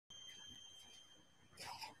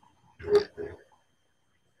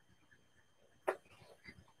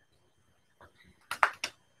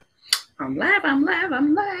I'm live, I'm live,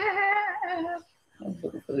 I'm live. I'm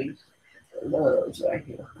looking for these gloves right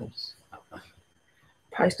here.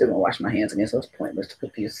 Probably still gonna wash my hands again, so it's pointless to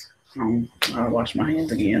put these on. I'll wash my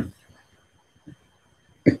hands again.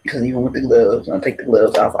 Because even with the gloves, I'll take the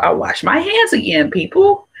gloves off. I'll wash my hands again,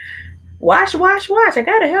 people. Wash, wash, wash. I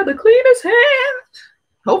gotta have the cleanest hands.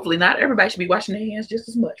 Hopefully not everybody should be washing their hands just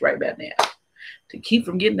as much right about now. To keep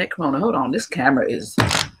from getting that corona. Hold on, this camera is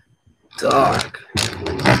dark.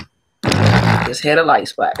 Just had a light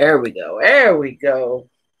spot. There we go. There we go.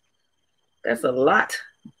 That's a lot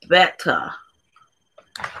better.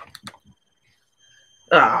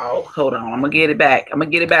 Oh, hold on. I'm going to get it back. I'm going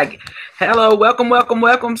to get it back. Hello. Welcome, welcome,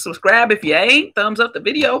 welcome. Subscribe if you ain't. Thumbs up the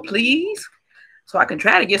video, please. So I can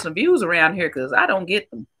try to get some views around here because I don't get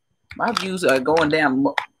them. My views are going down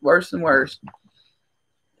worse and worse.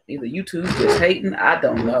 Either YouTube is hating. I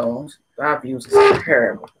don't know. My views is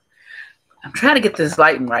terrible. I'm trying to get this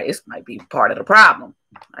lighting right. This might be part of the problem.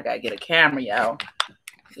 I got to get a camera, y'all.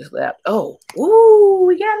 Just left. Oh, ooh,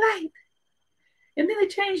 we got light. And then it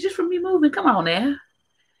changed just from me moving. Come on now.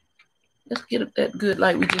 Let's get that good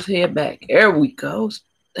light we just had back. There we go.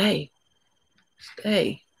 Stay.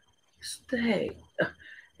 Stay. Stay.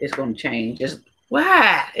 It's going to change. Just,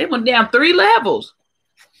 wow. It went down 3 levels.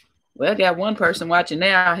 Well, I got one person watching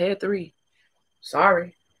now. I had 3.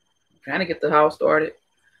 Sorry. I'm trying to get the house started.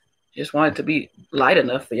 Just want it to be light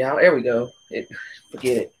enough for y'all. There we go.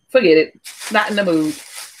 Forget it. Forget it. Not in the mood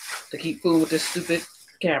to keep fooling with this stupid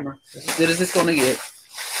camera. As good as it's going to get.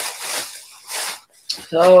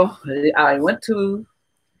 So, I went to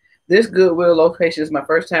this Goodwill location. It's my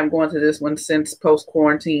first time going to this one since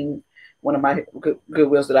post-quarantine. One of my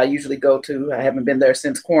Goodwills that I usually go to. I haven't been there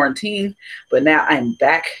since quarantine. But now I'm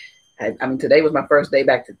back. I mean, today was my first day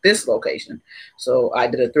back to this location. So I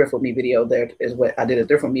did a Thrift With Me video there as well. I did a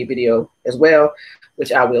Thrift With Me video as well,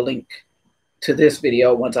 which I will link to this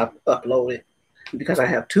video once I upload it. Because I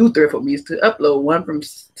have 2 Thrift With Me's to upload. One from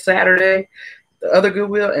Saturday, the other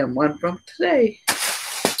Goodwill, and one from today.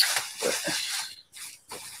 But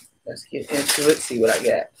let's get into it, see what I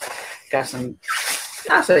got. Got some,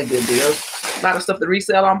 I say good deals. A lot of stuff to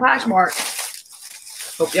resell on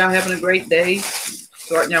Poshmark. Hope y'all having a great day.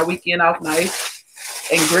 Starting our weekend off nice.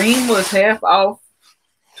 And green was half off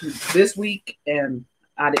this week, and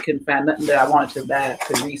I couldn't find nothing that I wanted to buy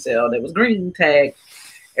to resell that was green tag.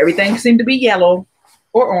 Everything seemed to be yellow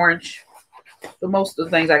or orange. But most of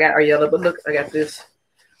the things I got are yellow. But look, I got this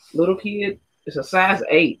little kid. It's a size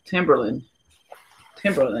 8 Timberland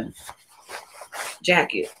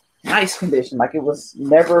jacket. Nice condition, like it was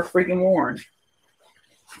never freaking worn.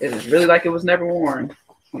 It is really like it was never worn.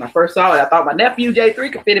 When I first saw it, I thought my nephew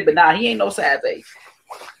J3 could fit it, but nah, he ain't no size 8.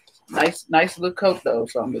 Nice little coat though.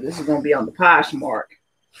 So this is gonna be on the Poshmark.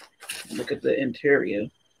 Look at the interior.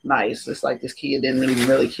 Nice. It's like this kid didn't even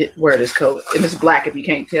really wear this coat. And it's black. If you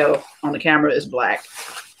can't tell on the camera, it's black.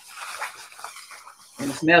 And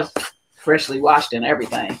it smells freshly washed and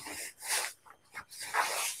everything.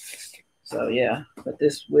 So yeah, but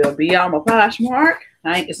this will be on my Poshmark.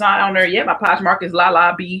 It's not on there yet. My Poshmark is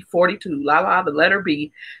Lala B42. Lala, the letter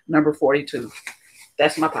B, number 42.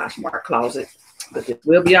 That's my Poshmark closet. But it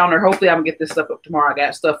will be on there. Hopefully, I'm going to get this stuff up tomorrow. I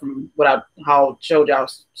got stuff from what I showed y'all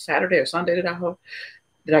Saturday or Sunday that I got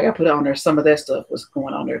to put on there. Some of that stuff was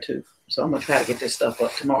going on there too. So I'm going to try to get this stuff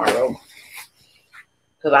up tomorrow.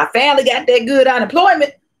 Because I finally got that good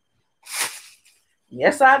unemployment.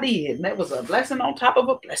 Yes, I did. And that was a blessing on top of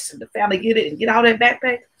a blessing to finally get it and get all that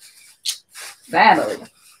backpack. Finally.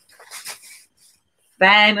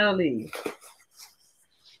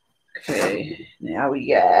 Okay, now we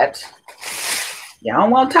got. Y'all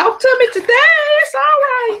don't want to talk to me today. It's all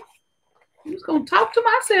right. I'm just going to talk to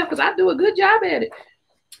myself because I do a good job at it.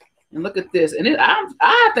 And look at this. And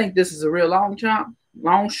I think this is a real Longchamp.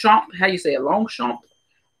 How you say it? Longchamp.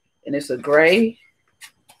 And it's a gray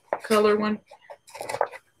color one.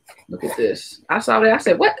 Look at this. I saw that. I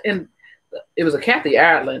said, what? And it was a Kathy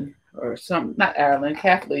Ireland or something. Not Ireland.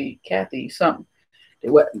 Kathy something. It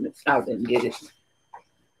wasn't. I didn't get it.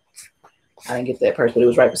 I didn't get that purse, but it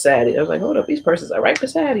was right beside it. I was like, hold up. These purses are right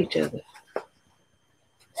beside each other.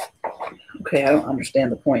 Okay, I don't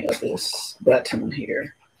understand the point of this button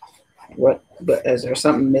here. What? But is there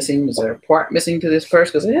something missing? Is there a part missing to this purse?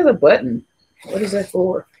 Because it has a button. What is that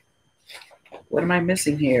for? What am I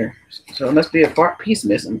missing here? So it must be a part piece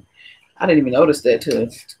missing. I didn't even notice that till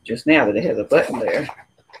just now that it has a button there.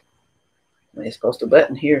 And it's supposed to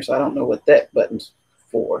button here, so I don't know what that button's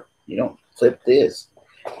for. You don't flip this.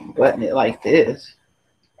 You button it like this.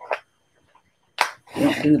 You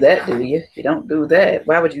don't do that, do you? You don't do that.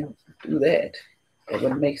 Why would you do that? That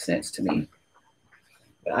wouldn't make sense to me.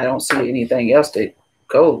 But I don't see anything else that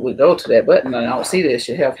would go to that button. And I don't see that it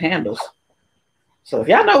should have handles. So if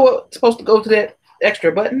y'all know what's supposed to go to that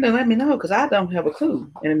extra button, then let me know, because I don't have a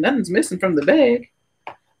clue. And if nothing's missing from the bag,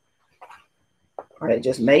 are they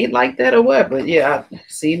just made like that or what? But yeah, I've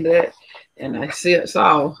seen that, and I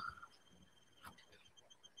saw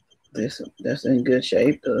this. That's in good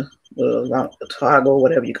shape. The toggle,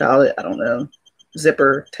 whatever you call it, I don't know.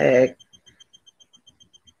 Zipper tag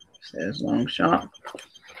says Longchamp,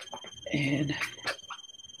 and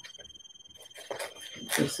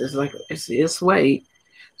this is like it is suede,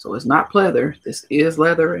 so it's not pleather. This is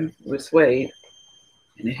leather and with suede,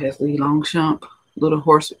 and it has the Longchamp little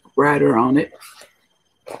horse rider on it.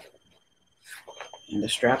 And the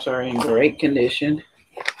straps are in great condition.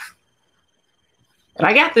 And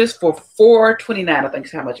I got this for $4.29. I think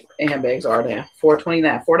is how much handbags are now.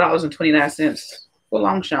 $4.29. $4.29 for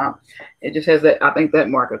Longchamp. It just has that. I think that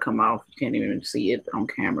marker come off. You can't even see it on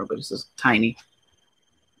camera, but it's just tiny.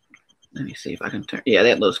 Let me see if I can turn. Yeah,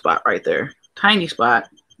 that little spot right there. Tiny spot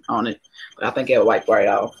on it. But I think it'll wipe right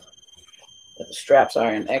off. But the straps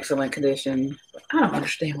are in excellent condition. But I don't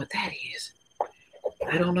understand what that is.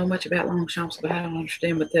 I don't know much about Longchamps, but I don't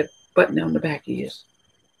understand what that button on the back is.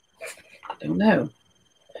 I don't know.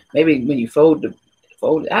 Maybe when you fold it,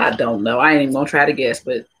 I don't know. I ain't even gonna try to guess,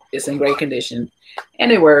 but it's in great condition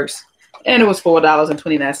and it works. And it was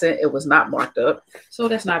 $4.29. It was not marked up, so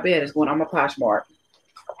that's not bad. It's going on my Poshmark.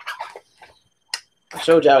 I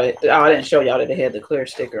showed y'all it. Oh, I didn't show y'all that they had the clear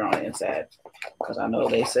sticker on the inside, because I know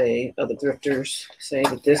they say, other thrifters say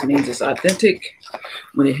that this means it's authentic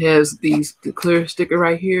when it has the clear sticker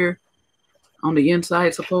right here on the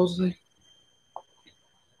inside, supposedly.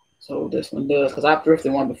 So this one does, because I've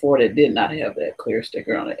thrifted one before that did not have that clear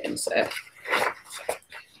sticker on the inside.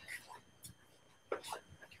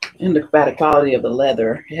 And by the quality of the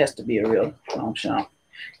leather, it has to be a real Longchamp.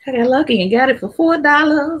 I got lucky and got it for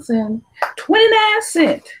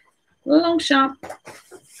 $4.29. Longchamp.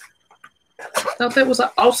 Thought that was an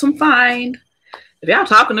awesome find. If y'all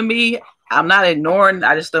talking to me, I'm not ignoring.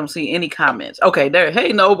 I just don't see any comments. Okay, there.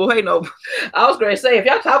 Hey, Noble. Hey, Noble. I was going to say, if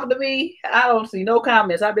y'all talking to me, I don't see no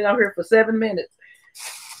comments. I've been out here for 7 minutes.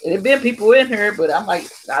 There's been people in here, but I'm like,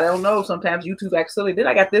 I don't know. Sometimes YouTube acts silly. Then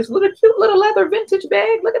I got this little cute little leather vintage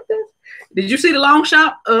bag. Look at this. Did you see the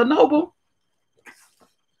Longchamp, Noble?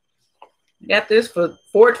 Got this for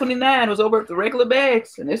 $4.29. It was over at the regular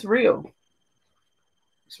bags, and it's real.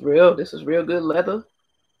 It's real. This is real good leather.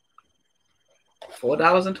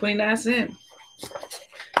 $4.29.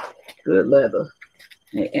 Good leather.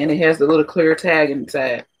 And it has the little clear tag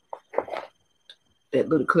inside. That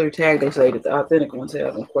little clear tag they say that the authentic ones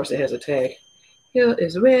have. And of course, it has a tag. Here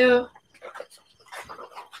is real.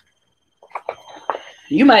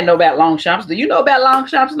 You might know about Longchamps. Do you know about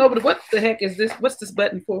Longchamps? No, but what the heck is this? What's this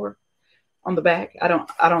button for on the back? I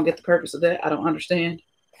don't get the purpose of that. I don't understand.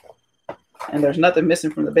 And there's nothing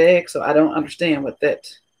missing from the bag, so I don't understand what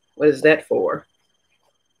is that for.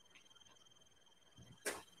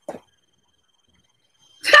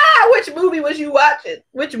 Which movie was you watching?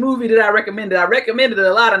 Which movie did I recommend? I recommended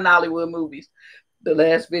a lot of Nollywood movies. The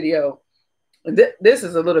last video. This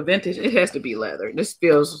is a little vintage. It has to be leather. This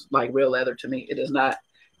feels like real leather to me. It does not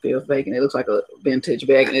feel fake, and it looks like a vintage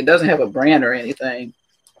bag, and it doesn't have a brand or anything.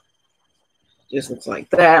 It just looks like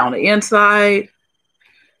that on the inside.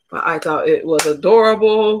 But I thought it was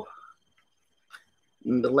adorable.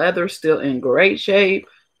 And the leather's still in great shape.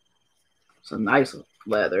 It's a nice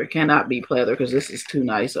leather. It cannot be pleather because this is too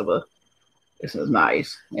nice of a. This is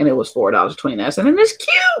nice, and it was $4.29, and it's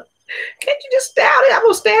cute. Can't you just style it? I'm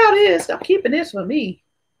gonna style this. I'm keeping this for me.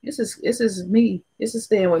 This is me. This is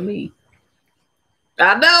staying with me.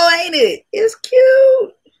 I know, ain't it? It's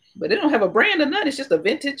cute, but they don't have a brand or nothing. It's just a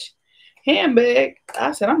vintage handbag.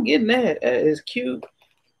 I said I'm getting that. That is cute,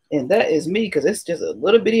 and that is me because it's just a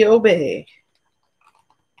little bitty old bag.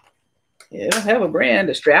 Yeah, it don't have a brand.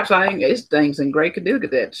 The straps, this thing's in great condition. Look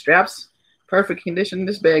at that. The straps, perfect condition.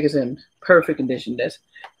 This bag is in perfect condition. That's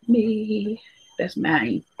me. That's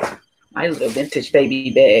mine. My little vintage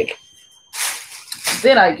baby bag.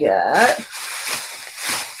 Then I got,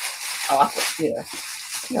 I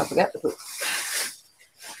forgot to put,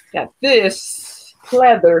 got this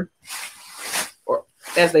leather, or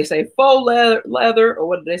as they say, faux leather, or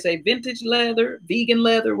what do they say, vintage leather, vegan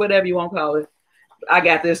leather, whatever you want to call it. I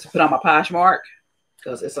got this to put on my Poshmark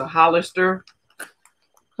because it's a Hollister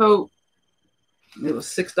coat. It was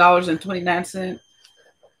 $6.29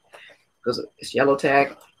 because it's yellow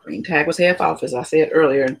tag. Green tag was half off, as I said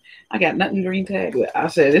earlier, and I got nothing green tag. But I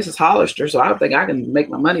said this is Hollister, so I think I can make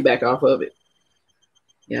my money back off of it.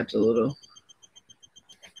 Yeah, it's a little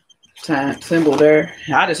time symbol there.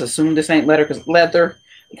 I just assume this ain't leather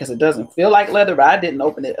because it doesn't feel like leather, but I didn't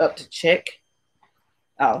open it up to check.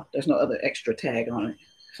 Oh, there's no other extra tag on it.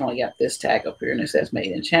 It's only got this tag up here and it says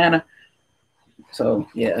made in China. So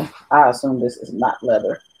yeah, I assume this is not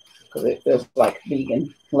leather because it feels like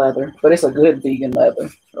vegan leather, but it's a good vegan leather,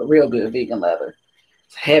 a real good vegan leather.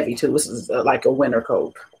 It's heavy too. This is like a winter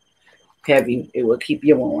coat. Heavy, it will keep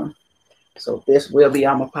you warm. So this will be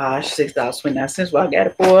on my Posh, $6.29. What I got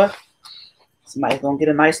it for. Somebody's gonna get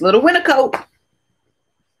a nice little winter coat.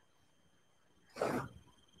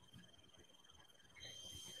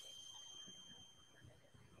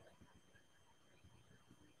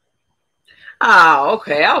 Oh,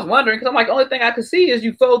 okay. I was wondering because I'm like, the only thing I could see is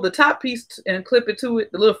you fold the top piece and clip it to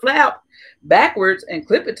it, the little flap backwards and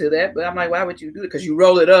clip it to that. But I'm like, why would you do it? Because you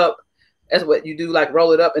roll it up. That's what you do, like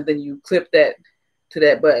roll it up and then you clip that to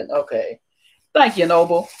that button. Okay. Thank you,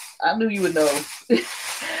 Noble. I knew you would know.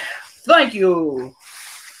 Thank you.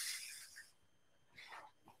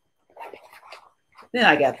 Then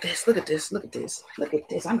I got this. Look at this. Look at this. Look at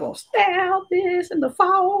this. I'm going to style this in the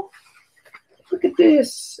fall. Look at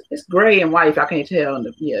this. It's gray and white. I can't tell.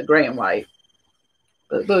 Yeah, gray and white.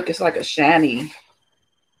 But look, it's like a shiny.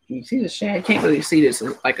 You see the shiny? Can't really see this.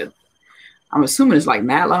 It's like a, I'm assuming it's like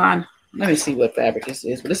nylon. Let me see what fabric this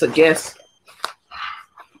is. But it's a guess.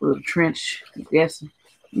 Little trench. I guess.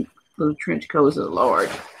 Little trench coat is a large.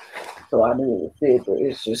 So I knew it would fit, but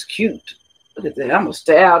it's just cute. Look at that. I'm going to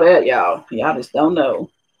style that, y'all. Y'all just don't know.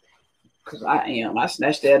 Because I am. I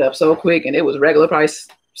snatched that up so quick, and it was regular price,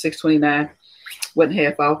 $6.29. Wasn't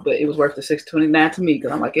half off, but it was worth the $6.29 to me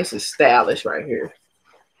because I'm like, this is stylish right here.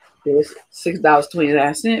 This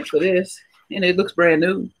 $6.29 for this, and it looks brand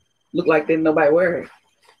new. Look like didn't nobody wear it.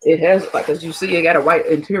 It has, like, as you see, it got a white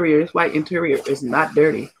interior. This white interior is not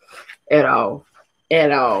dirty at all.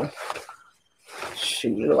 At all.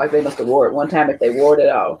 Shoot, it look like they must have wore it one time if they wore it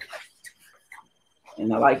at all.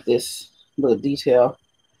 And I like this little detail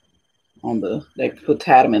on the, they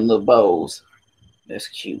tied them in little bows. That's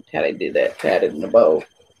cute how they did that, tied it in the bow.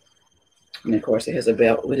 And of course it has a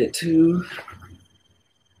belt with it too.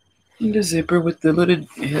 And the zipper with the little,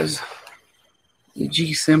 it has the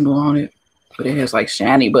G symbol on it. But it has like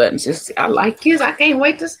shiny buttons. I like this. I can't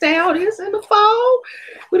wait to style this in the fall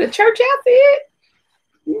with a church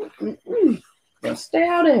outfit. Let's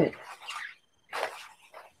style that.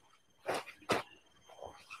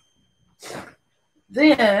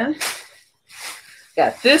 Then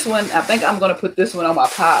got this one. I think I'm going to put this one on my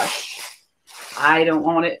Posh. I don't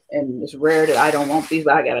want it, and it's rare that I don't want these,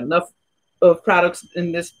 but I got enough of products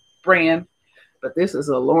in this brand. But this is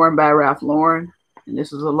a Lauren by Ralph Lauren, and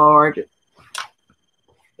this is a large.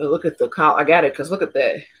 But look at the collar. I got it because look at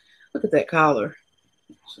that. Look at that collar.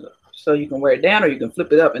 So you can wear it down or you can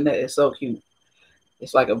flip it up, and that is so cute.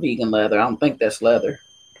 It's like a vegan leather. I don't think that's leather.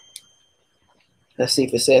 Let's see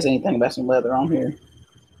if it says anything about some leather on here.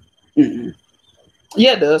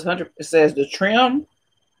 Yeah, it does. It says the trim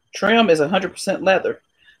is 100% leather.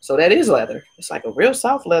 So that is leather. It's like a real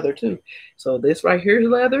soft leather too. So this right here is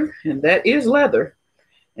leather, and that is leather.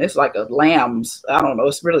 And it's like a lamb's. I don't know.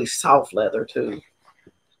 It's really soft leather too.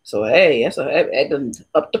 So hey, it doesn't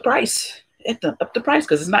up the price. It doesn't up the price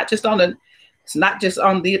because it's not just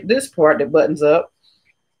on this part that buttons up.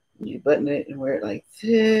 You button it and wear it like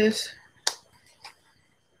this.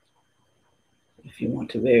 If you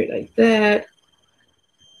want to wear it like that.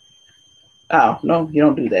 Oh, no, you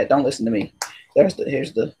don't do that. Don't listen to me. Here's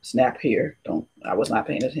the snap here. I was not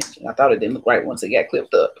paying attention. I thought it didn't look right once it got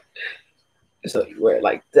clipped up. So you wear it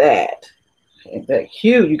like that. Ain't that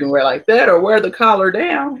cute? You can wear it like that or wear the collar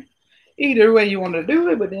down. Either way you want to do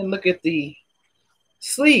it, but then look at the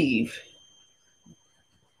sleeve.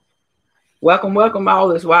 Welcome, welcome all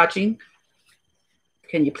that's watching.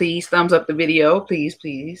 Can you please thumbs up the video? Please,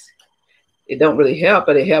 please. It don't really help,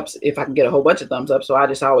 but it helps if I can get a whole bunch of thumbs up. So I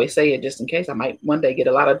just always say it just in case. I might one day get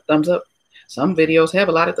a lot of thumbs up. Some videos have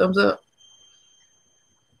a lot of thumbs up.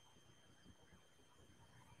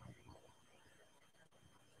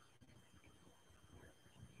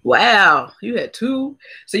 Wow, you had two.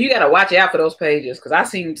 So you got to watch out for those pages because I've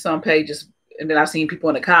seen some pages and then I've seen people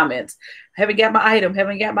in the comments, haven't got my item,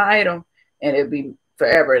 haven't got my item. And it'd be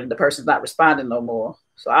forever and the person's not responding no more.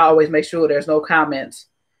 So I always make sure there's no comments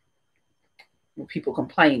with people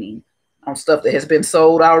complaining on stuff that has been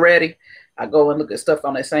sold already. I go and look at stuff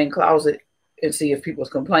on that same closet and see if people's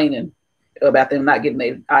complaining about them not getting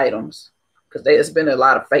their items. Because there's been a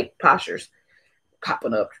lot of fake poshers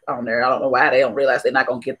popping up on there. I don't know why they don't realize they're not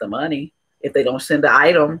going to get the money if they don't send the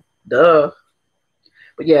item. Duh.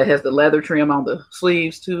 But yeah, it has the leather trim on the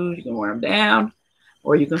sleeves too. You can wear them down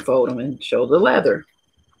or you can fold them and show the leather.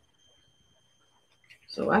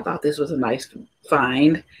 So I thought this was a nice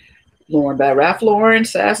find. Lauren by Ralph Lauren,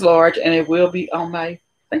 size large, and it will be on my, I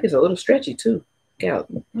think it's a little stretchy too.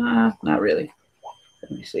 Not really.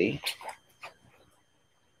 Let me see.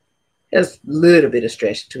 There's a little bit of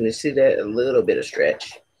stretch to it. See that? A little bit of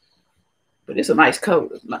stretch. But it's a nice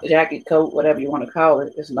coat. Jacket, coat, whatever you want to call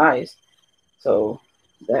it. It's nice. So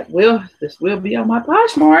this will be on my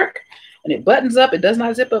Poshmark. And it buttons up. It does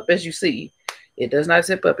not zip up, as you see. It does not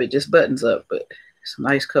zip up. It just buttons up. But it's a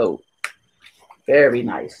nice coat. Very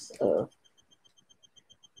nice.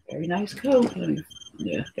 Very nice coat.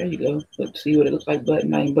 Yeah, there you go. Let's see what it looks like.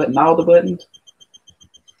 Button. I ain't button all the buttons.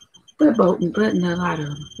 But button a lot of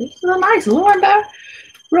them. This is a nice Lauren by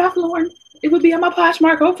Ralph Lauren. It will be on my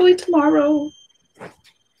Poshmark hopefully tomorrow.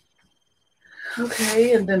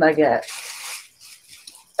 Okay, and then I got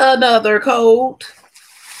another coat.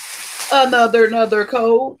 Another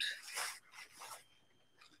coat.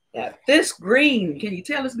 Got this green. Can you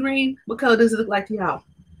tell it's green? What color does it look like to y'all?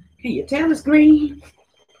 Can you tell it's green?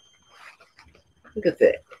 Look at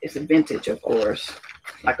that. It's a vintage, of course.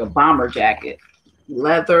 Like a bomber jacket.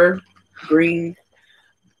 Leather, green,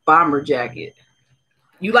 bomber jacket.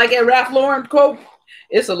 You like that Ralph Lauren coat?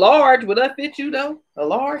 It's a large. Would that fit you, though? A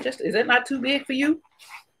large? Is that not too big for you?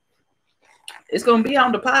 It's going to be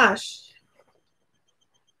on the Posh.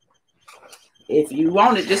 If you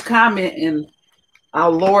want it, just comment and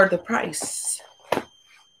I'll lower the price.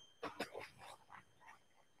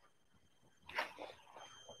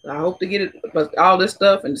 I hope to get it, but all this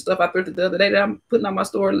stuff and the stuff I thrifted the other day that I'm putting on my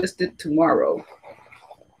store listed tomorrow.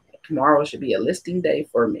 Tomorrow should be a listing day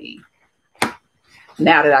for me.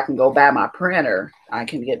 Now that I can go buy my printer, I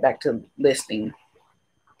can get back to listing.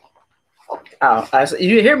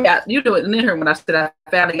 You hear me? You do it in here when I said I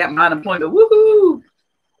finally got my unemployment. Woohoo!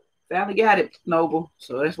 Finally got it, Noble.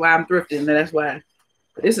 So that's why I'm thrifting. That's why.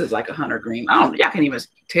 But this is like a hunter green. Y'all can't even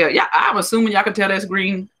tell. Yeah, I'm assuming y'all can tell that's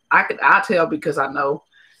green. I'll tell because I know.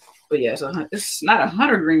 But yeah, it's not a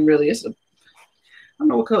hunter green really. I don't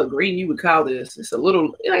know what color green you would call this. It's a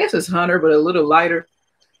little, I guess it's hunter, but a little lighter.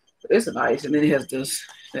 But it's nice. And then it has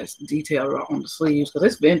that's detail on the sleeves because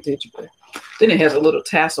it's vintage. But then it has a little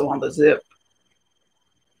tassel on the zip.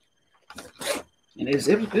 And it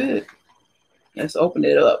zips good. Let's open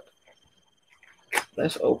it up.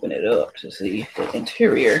 Let's open it up to see the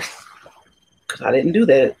interior. Because I didn't do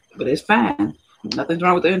that, but it's fine. Nothing's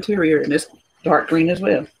wrong with the interior. And it's dark green as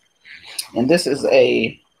well. And this is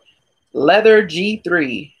a leather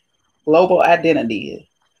G3 global identity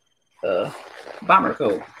bomber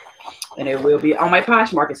coat. And it will be on my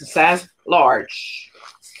Poshmark. It's a size large.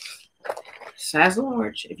 Size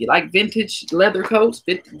large. If you like vintage leather coats,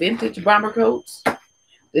 vintage bomber coats,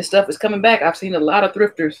 this stuff is coming back. I've seen a lot of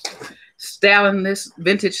thrifters styling this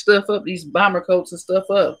vintage stuff up, these bomber coats and stuff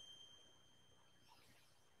up.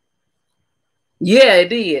 Yeah, it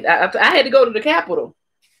did. I had to go to the Capitol.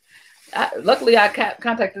 Luckily, I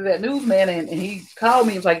contacted that newsman, and he called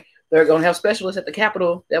me. He was like, they're going to have specialists at the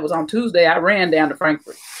Capitol. That was on Tuesday. I ran down to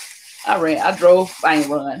Frankfurt. I drove. I ain't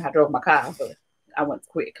run. I drove my car, but I went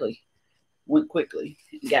quickly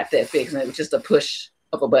and got that fixed. And it was just a push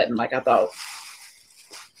of a button like I thought.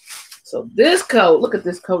 So this coat, look at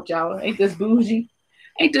this coat, y'all. Ain't this bougie?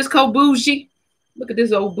 Ain't this coat bougie? Look at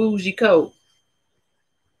this old bougie coat.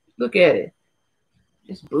 Look at it.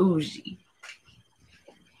 It's bougie.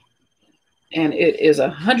 And it is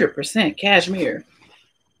 100% cashmere.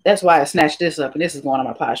 That's why I snatched this up. And this is going on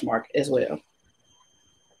my Poshmark as well.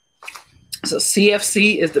 So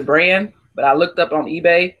CFC is the brand. But I looked up on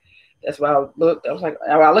eBay. That's why I looked.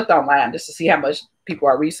 I looked online just to see how much people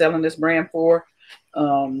are reselling this brand for.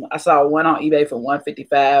 I saw one on eBay for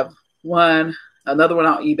 $155. Another one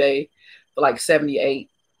on eBay for like $78.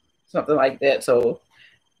 Something like that. So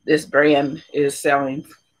this brand is selling,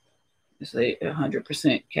 it's a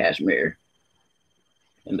 100% cashmere.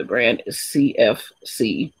 And the brand is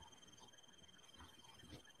CFC.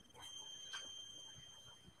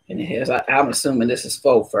 And it has, I'm assuming this is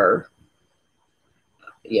faux fur.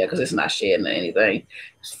 Yeah, because it's not shedding or anything.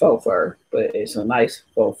 It's faux fur, but it's a nice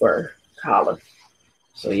faux fur collar.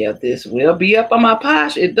 So yeah, this will be up on my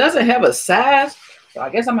Posh. It doesn't have a size, so I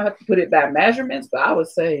guess I'm gonna have to put it by measurements. But I would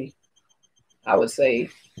say, I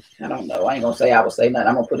don't know. I ain't gonna say I would say nothing.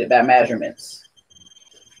 I'm gonna put it by measurements.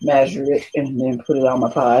 Measure it and then put it on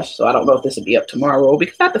my Posh. So I don't know if this will be up tomorrow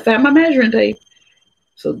because I have to find my measuring tape.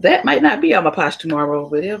 So that might not be on my Posh tomorrow,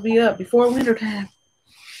 but it'll be up before winter time.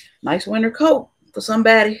 Nice winter coat for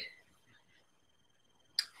somebody.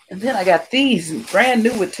 And then I got these brand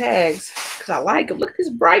new with tags because I like them. Look at these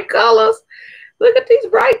bright colors. Look at these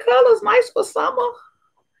bright colors. Nice for summer.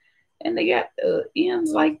 And they got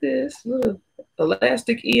ends like this. Look,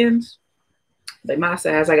 elastic ends. They my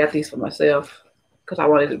size. I got these for myself because I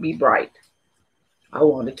wanted it to be bright. I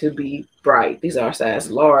want it to be bright. These are size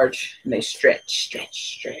large and they stretch,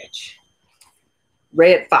 stretch, stretch.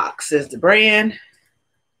 Red Fox is the brand.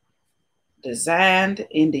 Designed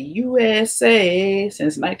in the USA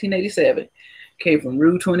since 1987. Came from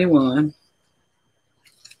Rue 21.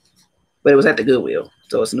 But it was at the Goodwill.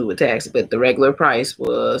 So it's new with tax. But the regular price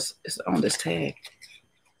was, it's on this tag.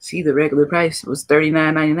 See, the regular price was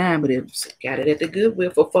 $39.99, but it got it at the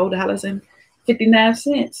Goodwill for $4.59.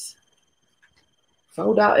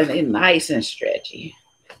 $4 and it's nice and stretchy.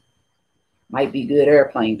 Might be good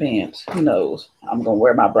airplane pants. Who knows? I'm gonna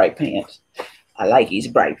wear my bright pants. I like these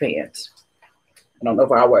bright pants. I don't know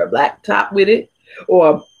if I'll wear a black top with it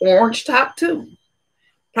or an orange top too.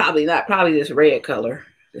 Probably not. Probably this red color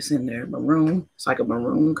that's in there, maroon. It's like a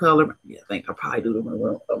maroon color. Yeah, I think I'll probably do the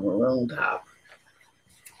maroon top.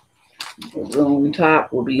 Maroon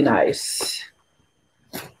top will be nice.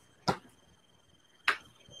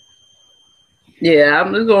 Yeah,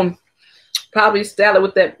 I'm just gonna probably style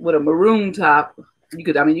it with a maroon top. You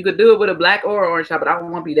could do it with a black or orange top, but I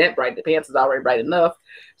don't want to be that bright. The pants is already bright enough,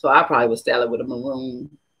 so I probably would style it with a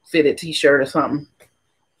maroon fitted t-shirt or something.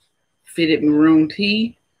 Fitted maroon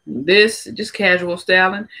tee. This just casual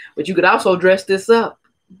styling, but you could also dress this up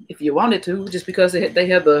if you wanted to, just because they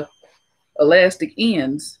have the elastic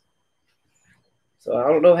ends. So I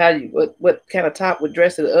don't know how what kind of top would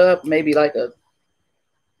dress it up. Maybe like a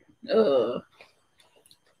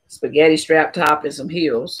spaghetti strap top and some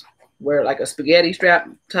heels. Wear like a spaghetti strap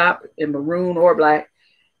top in maroon or black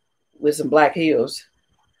with some black heels.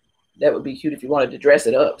 That would be cute if you wanted to dress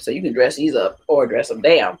it up. So you can dress these up or dress them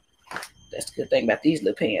down. That's the good thing about these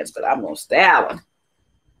little pants, but I'm going to style them.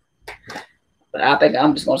 But I think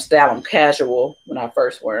I'm just going to style them casual when I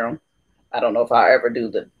first wear them. I don't know if I'll ever do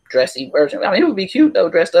the dressy version. I mean, it would be cute though,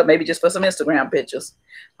 dressed up, maybe just for some Instagram pictures.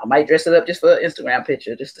 I might dress it up just for an Instagram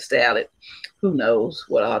picture, just to style it. Who knows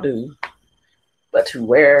what I'll do. But to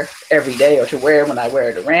wear every day or to wear when I wear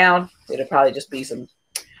it around, it'll probably just be some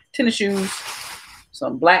tennis shoes,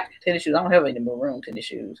 some black tennis shoes. I don't have any maroon tennis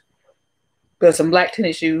shoes. But some black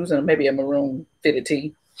tennis shoes and maybe a maroon fitted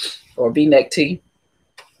tee or V-neck tee.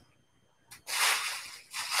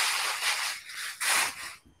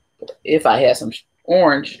 If I had some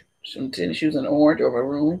orange, some tennis shoes in orange or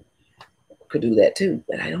maroon, could do that too.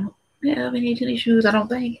 But I don't have any tennis shoes, I don't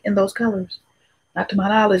think, in those colors. Not to my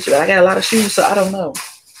knowledge, but I got a lot of shoes, so I don't know.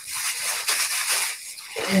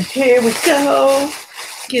 And here we go.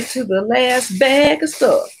 Get to the last bag of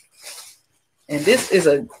stuff. And this is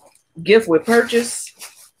a gift with purchase,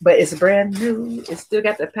 but it's brand new. It's still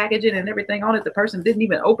got the packaging and everything on it. The person didn't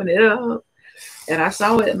even open it up. And I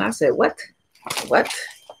saw it and I said, what?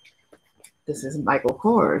 This is Michael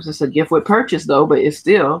Kors. It's a gift with purchase though, but it's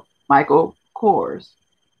still Michael Kors.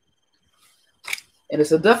 And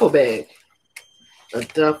it's a duffel bag. A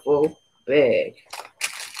duffel bag.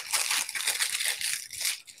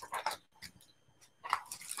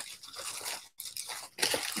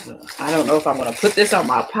 I don't know if I'm going to put this on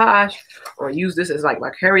my posh or use this as like my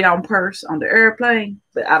carry-on purse on the airplane,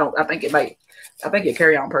 but I think your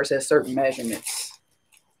carry-on purse has certain measurements.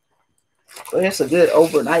 But it's a good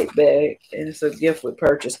overnight bag, and it's a gift with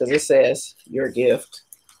purchase because it says your gift.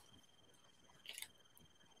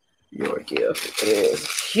 Your gift. It is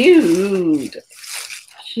cute.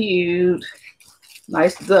 Cute.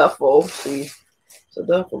 Nice duffel. See, it's a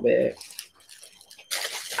duffel bag.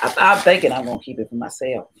 I'm thinking I'm going to keep it for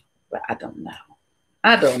myself, but I don't know.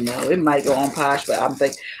 I don't know. It might go on Posh, but I'm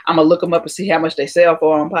going to look them up and see how much they sell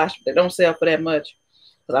for on Posh. They don't sell for that much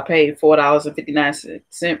because I paid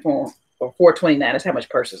 $4.59 for them, or $4.29. That's how much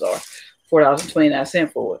purses are.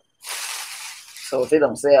 $4.29 for it. So if it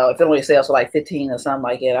don't sell, if it only sells for like 15 or something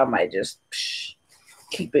like that, I might just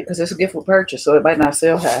keep it because it's a gift for purchase, so it might not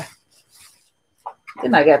sell high.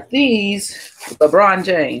 Then I got these LeBron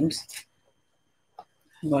James.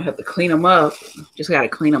 I'm going to have to clean them up. Just got to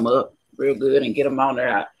clean them up real good and get them on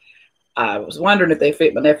there. I was wondering if they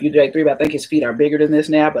fit my nephew J3, but I think his feet are bigger than this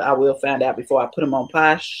now, but I will find out before I put them on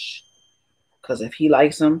Posh. Because if he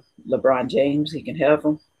likes them, LeBron James, he can have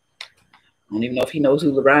them. I don't even know if he knows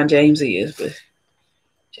who LeBron James is, but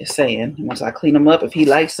just saying. Once I clean them up, if he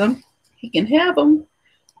likes them, he can have them.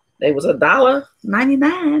 They was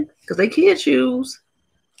 $1.99 because they kid shoes.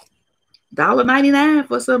 $1.99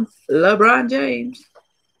 for some LeBron James.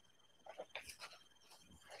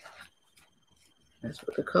 That's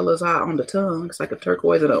what the colors are on the tongue. It's like a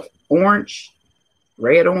turquoise and an orange,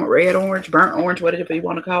 red orange, burnt orange, whatever you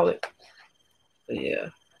want to call it. But yeah,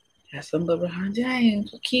 that's some LeBron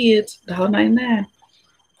James for kids, $1.99.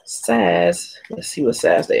 size. Let's see what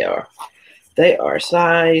size they are. They are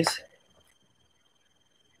size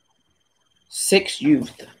 6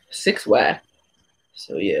 youth, 6Y.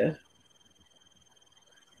 So yeah.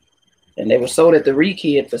 And they were sold at the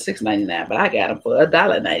Re-Kid for $6.99, but I got them for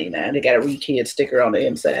 $1.99. They got a Re-Kid sticker on the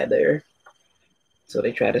inside there. So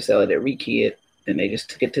they tried to sell it at Re-Kid, and they just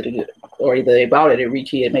took it to the good, or either they bought it at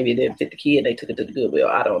Re-Kid, maybe it didn't fit the kid, they took it to the Goodwill.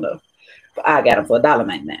 I don't know. But I got them for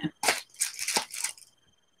 $1.99.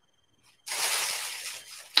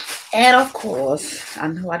 And of course, I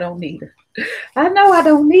know I don't need it. I know I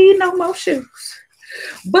don't need no more shoes.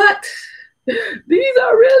 But these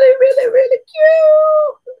are really, really, really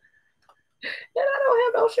cute. And I don't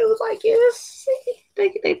have no shoes like this. See, they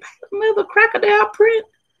paint another crocodile print.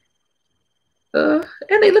 And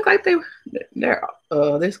they look like they're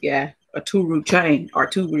this guy, a two-root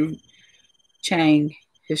chain.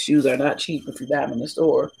 His shoes are not cheap if you buy them in the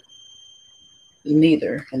store.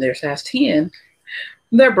 Neither. And they're size 10.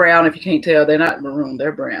 They're brown, if you can't tell. They're not maroon,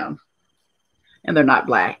 they're brown. And they're not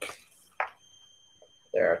black.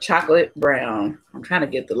 They're chocolate brown. I'm trying to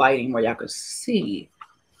get the lighting where y'all can see.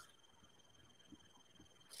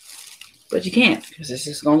 But you can't, because this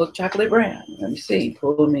is going to look chocolate brown. Let me see.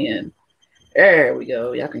 Pull them in. There we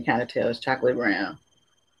go. Y'all can kind of tell it's chocolate brown.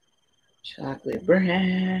 Chocolate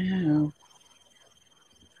brown.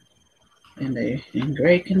 And they're in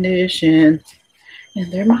great condition. And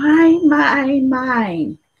they're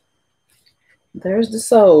mine. There's the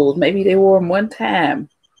soles. Maybe they wore them one time.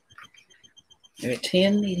 They're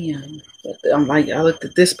 10 medium. But I'm like, I looked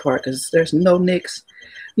at this part because there's no nicks,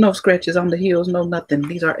 no scratches on the heels, no nothing.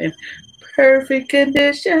 These are in perfect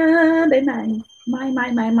condition. They mine.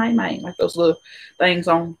 Like those little things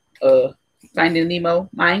on Finding Nemo.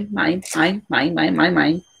 Mine.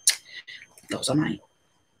 Those are mine.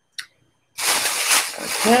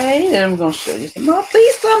 Okay, then I'm going to show you some more.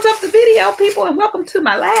 Please thumbs up the video, people, and welcome to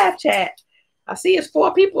my live chat. I see it's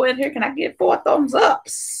 4 people in here. Can I get 4 thumbs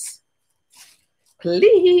ups?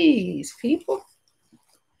 Please, people.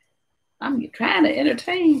 I'm trying to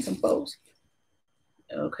entertain some folks.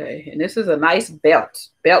 Okay, and this is a nice belt.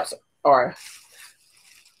 Belts are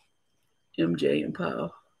MJ and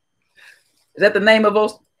Paul. Is that the name of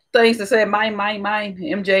those things that say mine,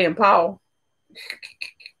 MJ and Paul?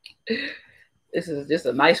 This is just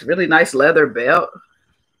a nice, really nice leather belt.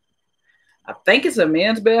 I think it's a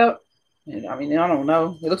men's belt. And I mean, I don't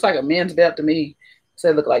know. It looks like a men's belt to me. Does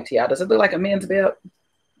it look like T.I.? Does it look like a men's belt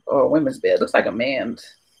or a women's belt? It looks like a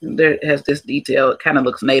man's. And there it has this detail. It kind of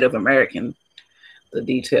looks Native American, the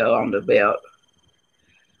detail on the belt.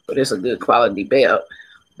 But it's a good quality belt.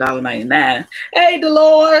 $1.99. Hey,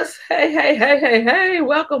 Dolores. Hey.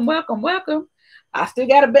 Welcome. I still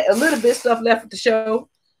got a little bit stuff left to show.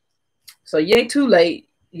 So you ain't too late.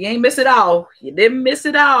 You ain't miss it all. You didn't miss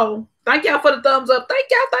it all. Thank y'all for the thumbs up. Thank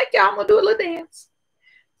y'all. I'm going to do a little dance.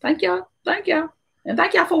 Thank y'all. And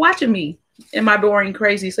thank y'all for watching me and my boring,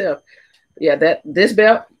 crazy self. Yeah, this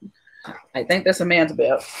belt, I think that's a man's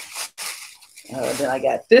belt. Then I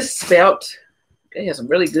got this belt. It has some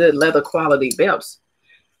really good leather quality belts.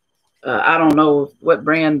 I don't know what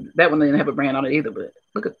brand. That one didn't have a brand on it either, but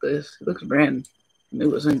look at this. It looks brand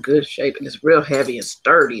new. It's in good shape, and it's real heavy and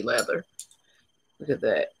sturdy leather. Look at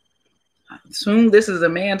that. I assume this is a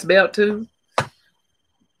man's belt too,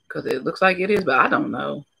 because it looks like it is, but I don't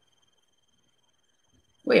know.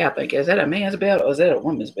 What do y'all think? Is that a man's belt or is that a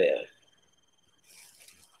woman's belt?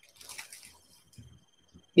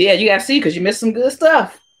 Yeah, you got to see because you missed some good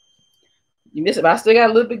stuff. You missed it, but I still got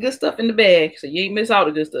a little bit of good stuff in the bag, so you ain't miss all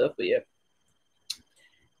the good stuff. But yeah,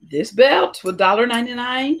 this belt was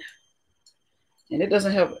 $1.99, and it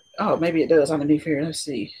doesn't have. Oh, maybe it does underneath here. Let's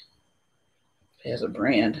see. It has a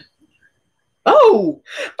brand. Oh,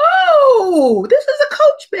 this is a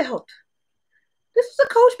Coach belt. This is a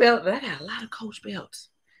Coach belt. I got a lot of Coach belts,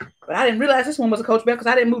 but I didn't realize this one was a Coach belt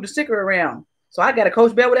because I didn't move the sticker around. So I got a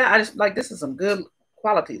Coach belt with that. I just like, this is some good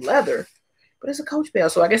quality leather, but it's a Coach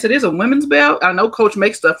belt. So I guess it is a women's belt. I know Coach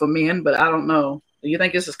makes stuff for men, but I don't know. Do you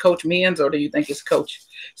think this is Coach men's or do you think it's Coach?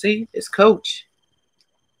 See, it's Coach.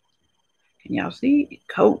 Can y'all see?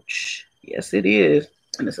 Coach. Yes, it is.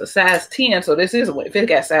 And it's a size 10. So this is, if it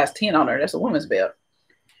got size 10 on there, that's a women's belt.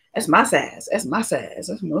 That's my size. That's my size.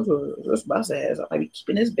 That's my size. I might be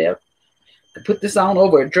keeping this belt. To put this on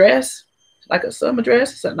over a dress, like a summer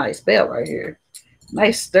dress. It's a nice belt right here.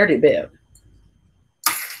 Nice sturdy belt.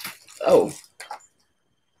 Oh.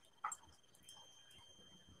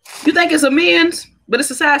 You think it's a men's, but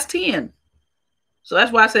it's a size 10. So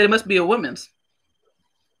that's why I said it must be a woman's.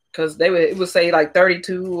 Because it would say like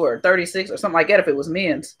 32 or 36 or something like that if it was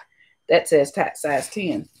men's. That says size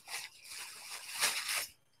 10.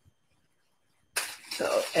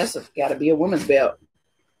 So that's got to be a woman's belt.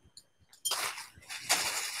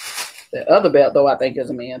 The other belt, though, I think is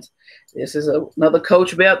a men's. This is another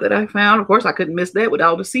Coach belt that I found. Of course, I couldn't miss that with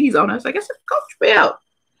all the C's on it. I was like, it's a Coach belt.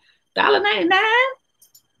 $1.99.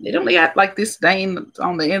 They only got like this stain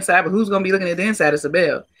on the inside, but who's going to be looking at the inside? It's a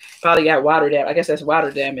belt. Probably got water damage. I guess that's water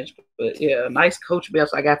damage. But yeah, nice Coach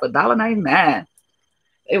belts I got for $1.99.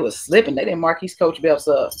 They was slipping. They didn't mark these Coach belts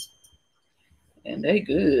up. And they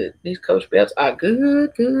good. These Coach belts are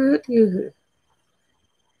good, good, good.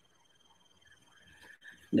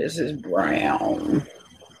 This is brown.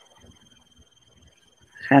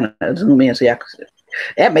 Kind of zoom in so y'all can see.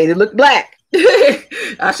 That made it look black.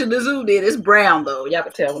 I should have zoomed in. It's brown though. Y'all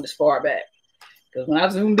can tell when it's far back. Because when I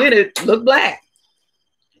zoomed in, it looked black.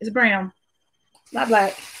 It's brown. It's not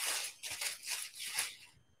black.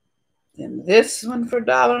 And this one for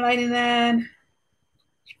 $1.99.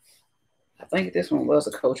 I think this one was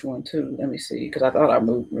a Coach one too. Let me see. Because I thought I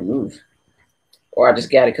removed. Or I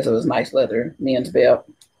just got it because it was nice leather. Men's belt.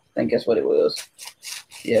 I think that's what it was.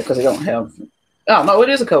 Yeah, because they don't have... Oh, no, it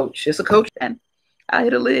is a Coach. It's a Coach. And I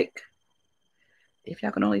hit a lick. If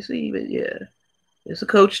y'all can only see, but yeah. It's a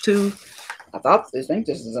Coach too. I think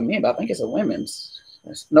this is a men, but I think it's a women's.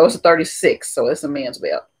 No, it's a 36, so it's a men's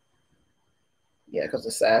belt. Yeah, because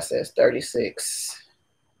the size says 36.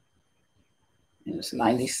 And it's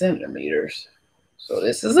 90 centimeters. So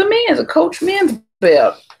this is a Coach men's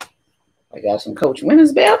belt. I got some Coach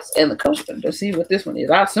women's belts and the Coach. Let's see what this one is.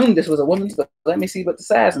 I assume this was a women's, but let me see what the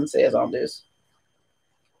sizing says on this.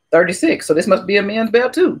 36. So this must be a men's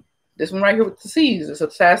belt too. This one right here with the C's is a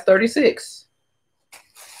size 36.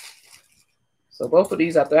 So both of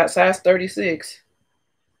these are that size 36.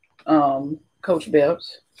 Coach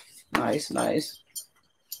belts. Nice, nice.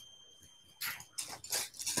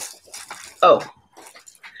 Oh,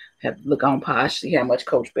 have to look on Posh, see how much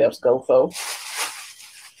Coach belts go for.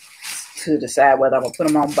 To decide whether I'm going to put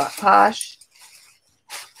them on Posh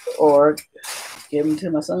or give them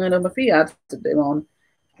to my son or my fiance if they want.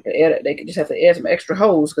 They could just have to add some extra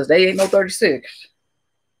holes because they ain't no 36.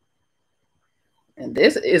 And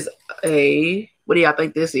this is a, what do y'all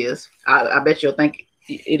think this is? I bet you'll think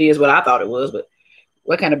it is what I thought it was, but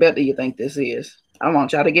what kind of belt do you think this is? I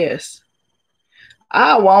want y'all to guess.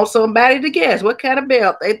 I want somebody to guess what kind of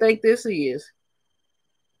belt they think this is.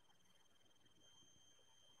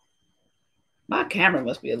 My camera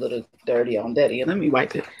must be a little dirty on that end. Let me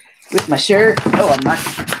wipe it with my shirt. Oh, I'm not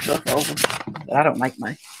stuff over. I don't like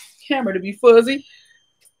my camera to be fuzzy.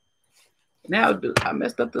 Now I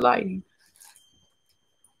messed up the lighting.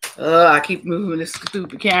 I keep moving this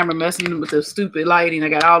stupid camera, messing with the stupid lighting. I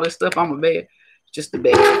got all this stuff on my bed. Just the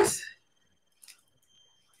beds.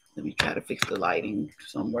 Let me try to fix the lighting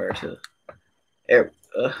somewhere to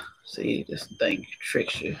see this thing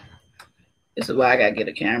tricks you. This is why I gotta get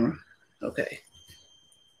a camera. Okay.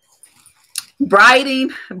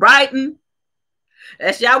 Brighton.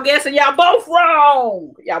 That's y'all guessing. Y'all both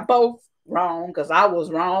wrong. Y'all both wrong because I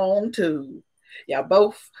was wrong too. Y'all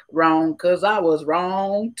both wrong because I was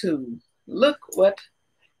wrong too. Look what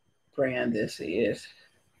brand this is.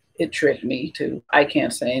 It tricked me too. I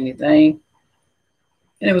can't say anything.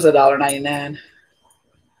 And it was $1.99.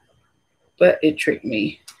 But it tricked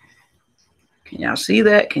me. Can y'all see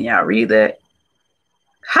that? Can y'all read that?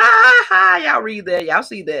 Ha ha, y'all read that. Y'all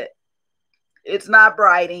see that. It's not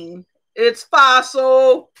Brighton. It's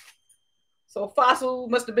Fossil. So Fossil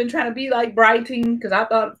must have been trying to be like Brighton because I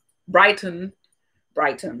thought Brighton.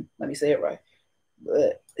 Let me say it right.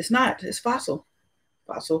 But it's not. It's Fossil.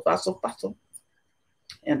 Fossil.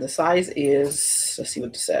 And the size is, let's see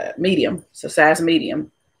what the size, medium. It's a size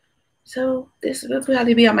medium. So this will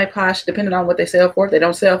probably be on my Posh depending on what they sell for. If they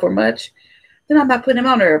don't sell for much, then I'm not putting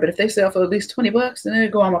them on there. But if they sell for at least 20 bucks, then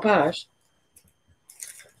it'll go on my Posh.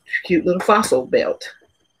 Cute little Fossil belt.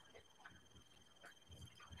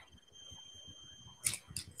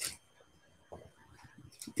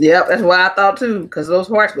 Yep, that's what I thought too. Because those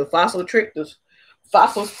hearts, but Fossil tricked us.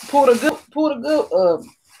 Fossil pulled a good,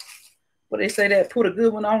 what they say that? Put a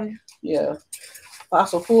good one on you? Yeah.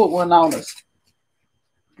 Fossil pulled one on us.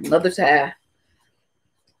 Another tie.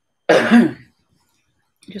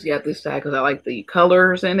 Just got this tie because I like the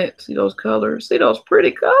colors in it. See those colors? See those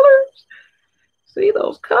pretty colors? See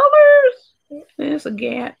those colors? And it's a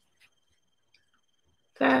Gant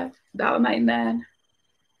tie. $1.99.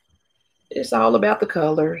 It's all about the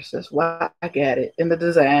colors. That's why I got it. And the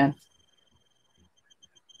design.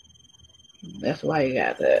 That's why you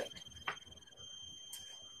got that.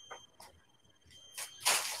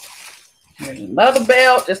 Here's another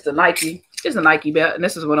belt. It's the Nike. It's a Nike belt. And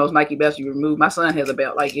this is one of those Nike belts you remove. My son has a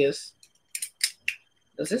belt like this.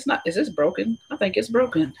 Is this broken? I think it's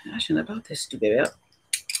broken. I shouldn't have bought this stupid belt.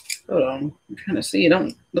 Hold on. I'm trying to see. It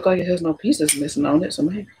don't look like it has no pieces missing on it, so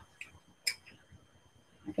maybe.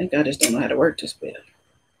 I think I just don't know how to work this belt.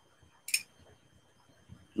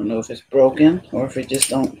 I don't know if it's broken or if it just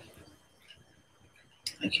don't.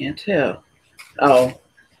 I can't tell. Oh,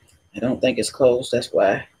 I don't think it's closed. That's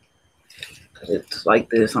why. Because it's like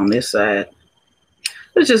this on this side.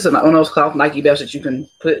 It's just one of those cloth Nike belts that you can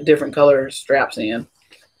put different color straps in.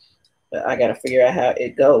 But I got to figure out how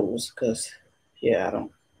it goes because, yeah,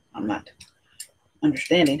 I'm not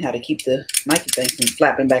understanding how to keep the Nike things from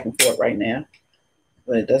flapping back and forth right now.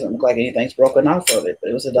 But it doesn't look like anything's broken off of it.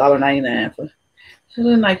 But it was $1.99 for a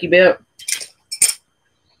little Nike belt.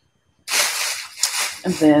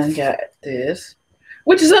 And then got this,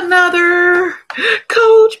 which is another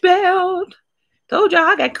Coach belt. Told y'all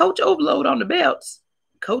I got Coach overload on the belts.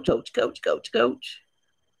 Coach.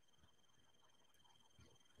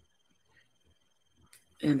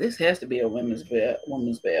 And this has to be a women's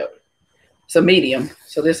belt. It's a medium.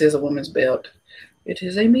 So this is a women's belt. It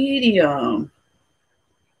is a medium.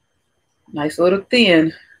 Nice little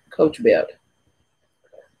thin Coach belt.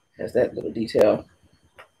 Has that little detail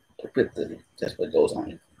to put that's what goes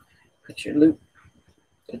on it. Put your loop.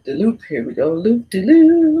 Put the loop. Here we go. Loop de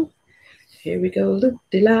loop. Here we go. Loop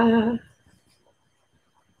de la.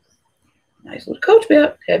 Nice little Coach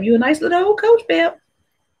belt. Have you a nice little old Coach belt.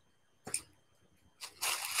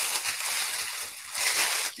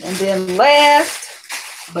 And then last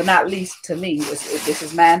but not least to me, this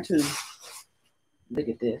is mine too. Look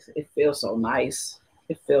at this. It feels so nice.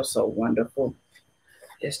 It feels so wonderful.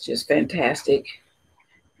 It's just fantastic.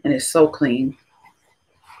 And it's so clean.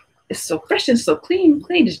 It's so fresh and so clean.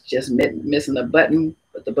 Clean is just missing a button,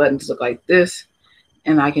 but the buttons look like this.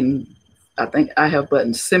 And I think I have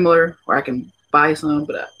buttons similar where I can buy some,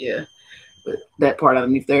 but yeah. But that part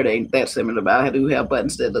underneath there, they ain't that similar. But I do have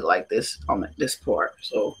buttons that look like this on this part.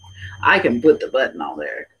 So I can put the button on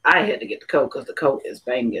there. I had to get the coat because the coat is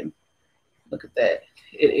banging. Look at that.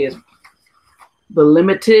 It is the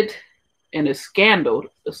limited and the scandal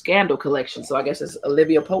collection. So I guess it's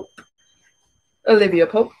Olivia Pope. But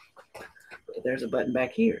there's a button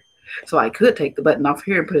back here. So I could take the button off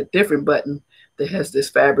here and put a different button that has this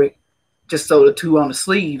fabric, just so the two on the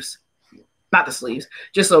sleeves, not the sleeves,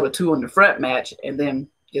 just so the two on the front match, and then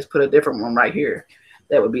just put a different one right here.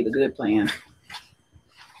 That would be the good plan.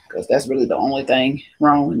 Because that's really the only thing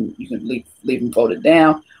wrong. And you can leave them folded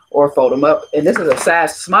down or fold them up. And this is a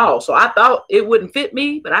size small. So I thought it wouldn't fit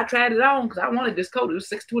me, but I tried it on because I wanted this coat. It was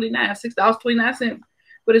 $6.29.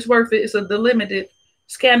 But it's worth it. It's the limited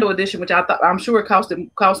Scandal edition, which I'm sure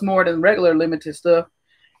cost more than regular limited stuff.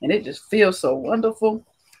 And it just feels so wonderful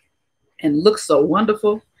and looks so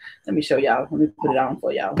wonderful. Let me show y'all. Let me put it on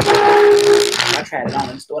for y'all. I tried it on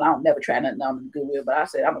in the store. I don't never try nothing on Goodwill, but I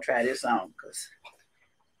said I'm gonna try this on because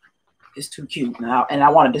it's too cute now, and I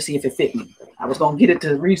wanted to see if it fit me. I was gonna get it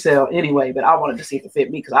to resell anyway, but I wanted to see if it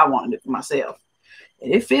fit me because I wanted it for myself.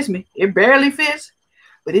 And it fits me. It barely fits,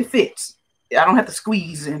 but it fits. I don't have to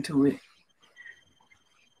squeeze into it.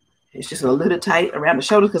 It's just a little tight around the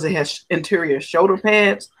shoulders because it has interior shoulder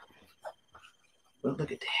pads. But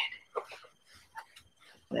look at that.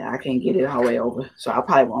 Yeah, I can't get it all the way over, so I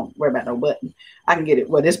probably won't worry about no button. I can get it,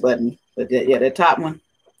 well, this button, but that top one,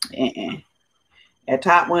 that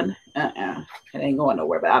top one, it ain't going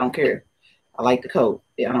nowhere, but I don't care. I like the coat.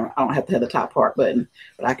 Yeah, I don't have to have the top part button,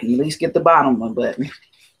 but I can at least get the bottom one button.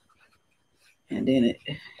 And then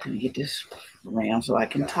let me get this around so I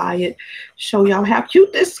can tie it. Show y'all how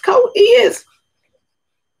cute this coat is.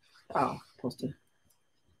 Oh, supposed to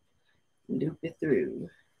loop it through.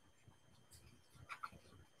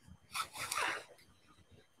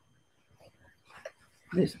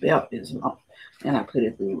 This belt is long, and I put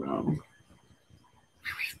it through wrong.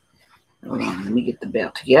 Hold on, let me get the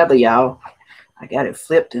belt together, y'all. I got it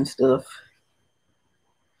flipped and stuff.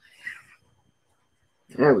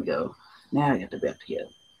 There we go. Now I got the belt together.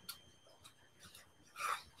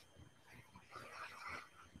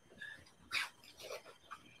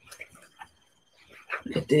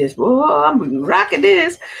 Look at this. Boy, I'm rocking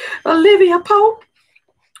this. Olivia Pope.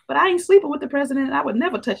 But I ain't sleeping with the president. I would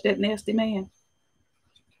never touch that nasty man.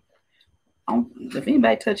 If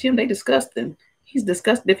anybody touch him, they disgusting. He's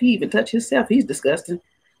disgusting. If he even touch himself, he's disgusting.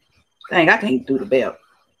 Dang, I can't do the belt.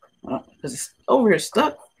 Because it's over here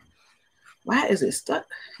stuck. Why is it stuck?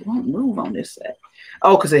 It won't move on this side.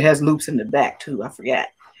 Oh, because it has loops in the back too. I forgot.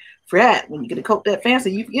 When you get a coat that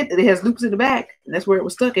fancy, you forget that it has loops in the back. And that's where it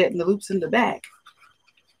was stuck at, in the loops in the back.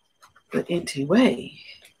 But anyway,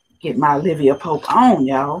 get my Olivia Pope on,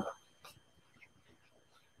 y'all.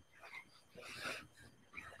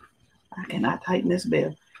 I cannot tighten this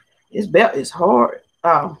belt. This belt is hard.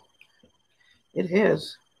 Oh, it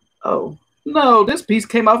has. Oh, no, this piece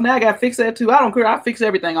came off. Now I got to fix that too. I don't care. I'll fix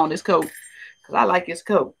everything on this coat because I like this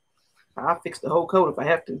coat. I'll fix the whole coat if I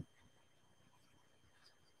have to.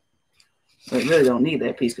 But I really don't need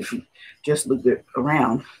that piece because you just loop it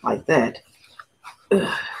around like that.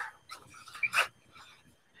 Ugh.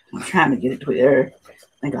 I'm trying to get it to there.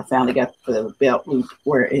 I think I finally got the belt loop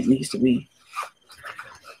where it needs to be.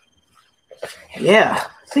 Yeah.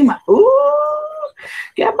 See my, ooh,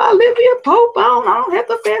 got my Olivia Pope on. I don't have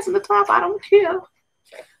to fasten the top. I don't care.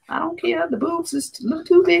 I don't care. The boobs is a little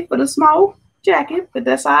too big for the small jacket, but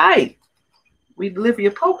that's all right. We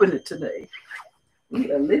Olivia Pope in it today.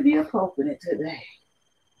 We Olivia Pope in it today.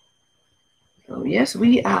 So yes,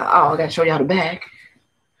 we are. Oh, I gotta show y'all the back.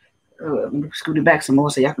 Let me scoot it back some more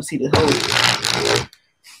so y'all can see the hole.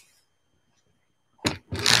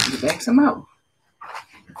 Scoot it back some more.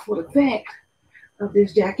 For the fact of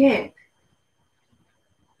this jacket.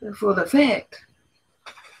 For the fact.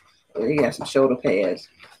 Oh, you got some shoulder pads.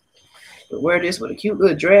 But wear this with a cute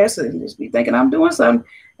little dress and just be thinking I'm doing something.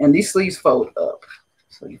 And these sleeves fold up.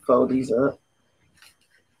 So you fold these up.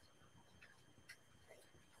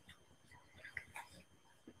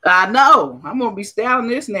 I know. I'm going to be styling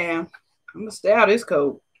this now. I'm going to style this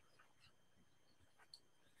coat.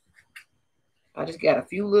 I just got a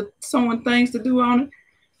few little sewing things to do on it.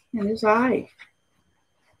 And it's all right.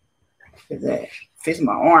 Look at that. Fits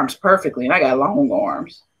my arms perfectly. And I got long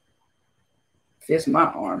arms. Fits my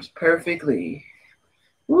arms perfectly.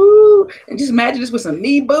 Woo! And just imagine this with some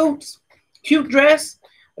knee boots. Cute dress.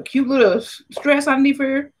 A cute little dress underneath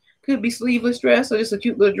here. Could be sleeveless dress or just a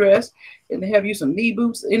cute little dress. And they have you some knee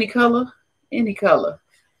boots, any color, any color.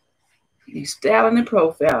 You styling and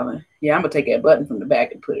profiling. Yeah, I'm gonna take that button from the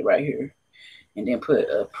back and put it right here. And then put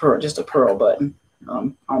a pearl, just a pearl button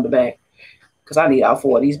on the back. Because I need all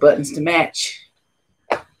 4 of these buttons to match.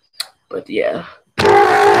 But yeah.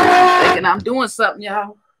 I'm thinking I'm doing something,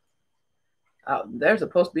 y'all. There's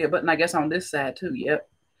supposed to be a button, I guess, on this side too. Yep.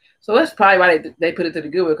 So that's probably why they put it to the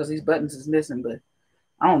Goodwill, because these buttons is missing, but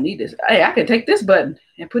I don't need this. Hey, I can take this button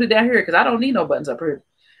and put it down here because I don't need no buttons up here.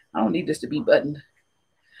 I don't need this to be buttoned.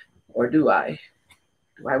 Or do I?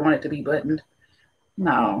 Do I want it to be buttoned?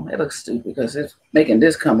 No, it looks stupid because it's making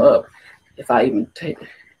this come up. If I even take it.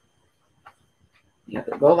 You have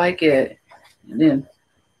to go like it. And then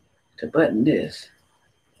to button this.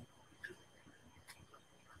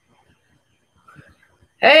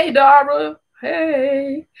 Hey, Dara.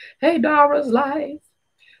 Hey. Hey, Dara's Life.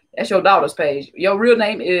 That's your daughter's page. Your real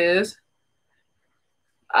name is...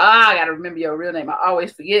 I got to remember your real name. I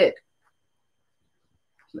always forget.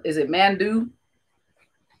 Is it Mandu?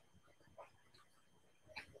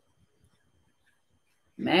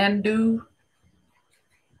 Mandu?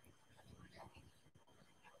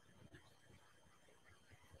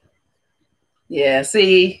 Yeah,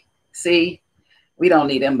 see? We don't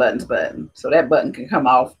need them buttons button. So that button can come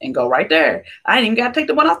off and go right there. I ain't even got to take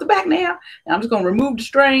the one off the back now. And I'm just going to remove the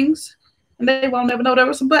strings. And they won't never know there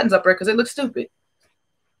were some buttons up there because it looks stupid.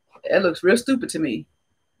 It looks real stupid to me.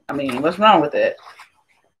 I mean, what's wrong with that?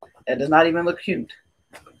 That does not even look cute.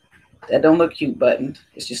 That don't look cute button.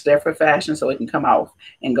 It's just there for fashion so it can come off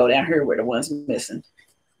and go down here where the one's missing.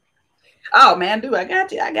 Oh, man, I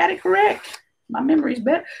got you. I got it correct. My memory's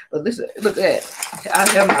better. But listen, look at that. I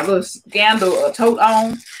have my little scandal tote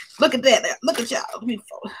on. Look at that. Look at y'all.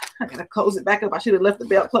 I gotta close it back up. I should have left the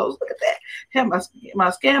belt closed. Look at that. Have my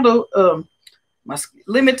scandal, my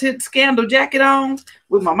limited scandal jacket on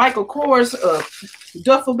with my Michael Kors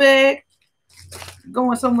duffel bag.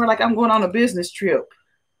 Going somewhere like I'm going on a business trip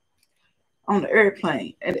on the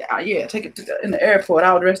airplane. And yeah, take it in the airport.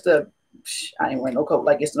 All dressed up. I ain't wearing no coat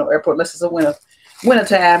like this in no airport unless it's a winter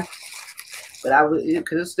time. But I would,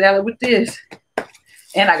 cause style it with this.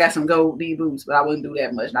 And I got some gold D boots, but I wouldn't do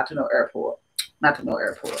that much. Not to no airport.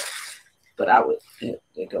 But I would.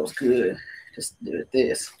 It goes good. Just do it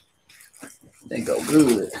this. They go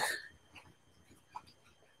good.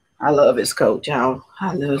 I love this coat, y'all.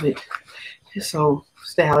 I love it. It's so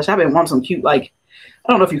stylish. I've been wanting some cute, like,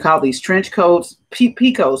 I don't know if you call these trench coats,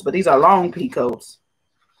 pea coats, but these are long pea coats.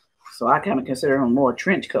 So I kind of consider them more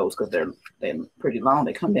trench coats because they're pretty long.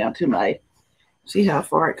 They come down to my, see how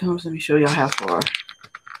far it comes? Let me show y'all how far.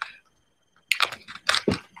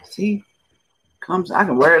 See, comes, I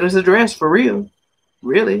can wear it as a dress for real.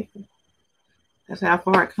 Really. That's how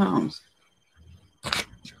far it comes.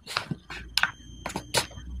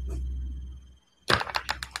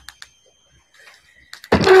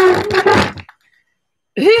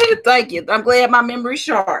 Thank you. I'm glad my memory's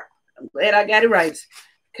sharp. I'm glad I got it right.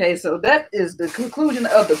 Okay, so that is the conclusion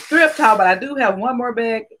of the thrift haul, but I do have one more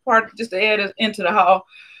bag part just to add into the haul.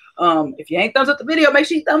 If you ain't thumbs up the video, make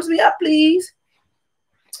sure you thumbs me up, please.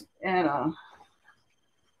 And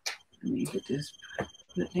let me get this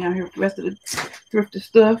put down here with the rest of the thrifted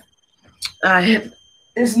stuff.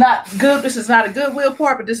 It's not good. This is not a Goodwill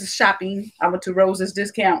part, but this is shopping. I went to Rose's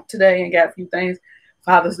discount today and got a few things.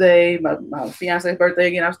 Father's Day, my fiance's birthday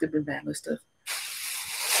again. I was still been buying this stuff.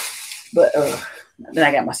 But then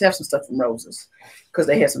I got myself some stuff from Rose's because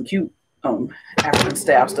they had some cute African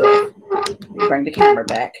style stuff. Bring the camera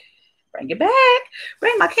back. Bring it back.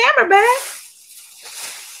 Bring my camera back.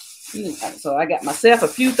 So I got myself a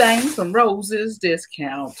few things from Rose's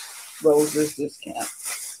discount. Rose's discount.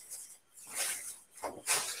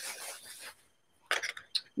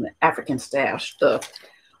 The African style stuff.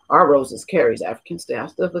 Our Rose's carries African style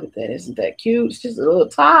stuff. Look at that. Isn't that cute? It's just a little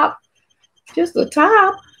top. Just a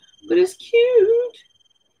top. But it's cute.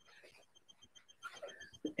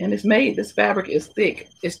 And it's made, this fabric is thick.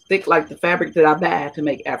 It's thick like the fabric that I buy to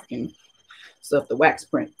make African stuff. The wax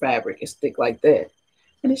print fabric is thick like that.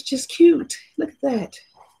 And it's just cute. Look at that.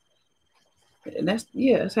 And that's,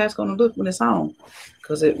 yeah, that's how it's going to look when it's on.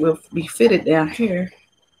 Because it will be fitted down here.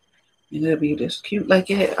 And it'll be just cute like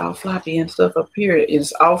that, all floppy and stuff up here.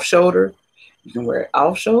 It's off shoulder. You can wear it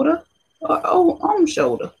off shoulder or on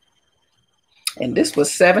shoulder. And this was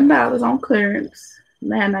 $7 on clearance.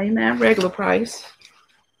 $9.99 regular price.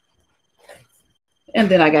 And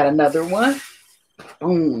then I got another one.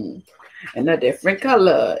 Boom. And a different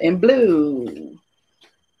color in blue.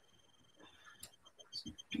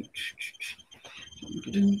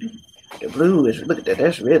 The blue is, look at that,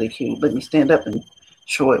 that's really cute. Let me stand up and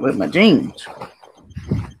show it with my jeans.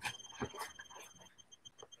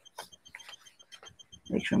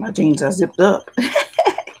 Make sure my jeans are zipped up.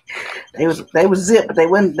 They was zipped, but they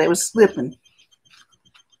was slipping.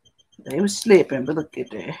 They was slipping, but look at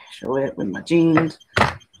that. Show it with my jeans.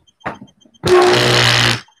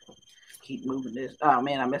 Keep moving this. Oh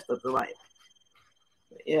man, I messed up the light.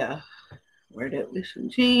 But yeah, wear that with some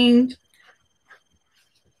jeans.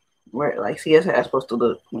 Wear it like, see, that's how it's supposed to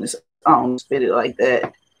look when it's on. Fit it like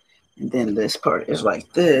that, and then this part is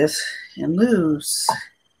like this and loose.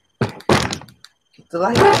 Get the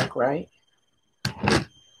light back, right?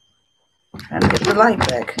 Trying to get the light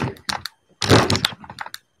back.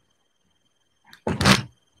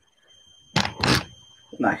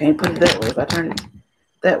 No, I can't put it that way. If I turn it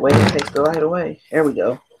that way, it takes the light away. There we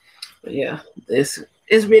go. But yeah, this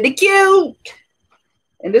is really cute.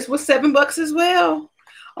 And this was $7 as well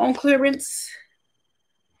on clearance.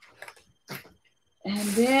 And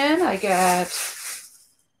then I got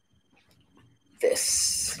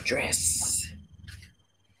this dress.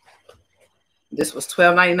 This was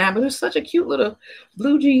 $12.99, but it's such a cute little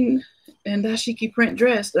blue jean and dashiki print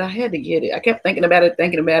dress that I had to get it. I kept thinking about it. Like,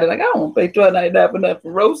 I don't want to pay $12.99 for nothing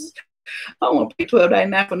from Roses. I don't want to pay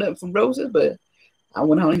 $12.99 for nothing from Roses, but I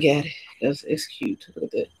went on and got it because it's cute. Look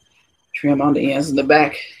at the trim on the ends and the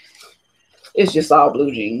back. It's just all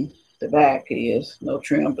blue jean. The back is no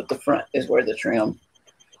trim, but the front is where the trim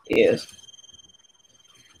is.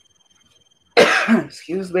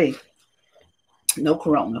 Excuse me. No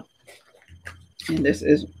corona. And this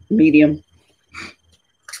is medium.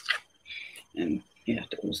 And yeah,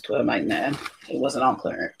 it was $12.99. It wasn't on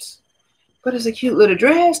clearance. But it's a cute little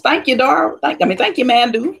dress. Thank you, Dar. Thank you,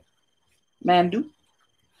 Mandu. Mandu.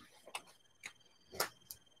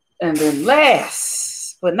 And then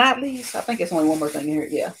last but not least, I think it's only one more thing here.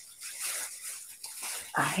 Yeah.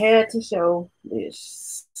 I had to show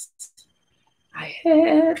this. I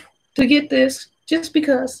had to get this just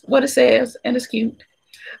because what it says, and it's cute.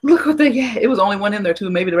 Look what they got. It was only one in there too.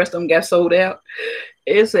 Maybe the rest of them got sold out.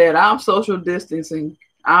 It said, I'm social distancing.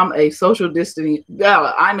 I'm a social distancing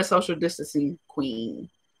queen.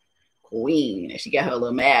 And she got her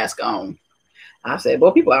little mask on. I said,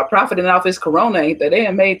 boy, people are profiting off this corona, ain't they? They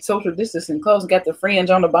have made social distancing clothes and got the fringe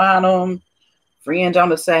on the bottom, fringe on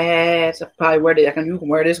the sides. I probably wear it. You can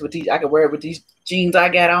wear this with these. I can wear it with these jeans I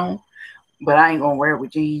got on, but I ain't gonna wear it with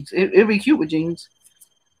jeans. It'd be cute with jeans,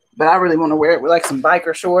 but I really want to wear it with like some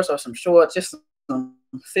biker shorts or some shorts, just some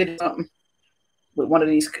fit something with one of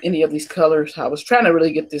these, any of these colors. I was trying to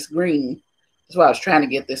really get this green. That's why I was trying to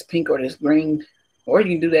get this pink or this green. Or you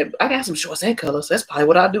can do that. I got some shorts that color, so that's probably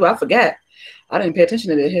what I'll do. I forgot. I didn't pay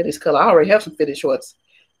attention to that hair this color. I already have some fitted shorts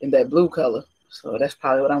in that blue color. So that's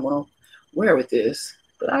probably what I'm going to wear with this.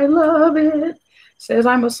 But I love it. Says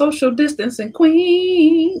I'm a social distancing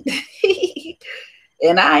queen.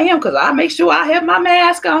 And I am, because I make sure I have my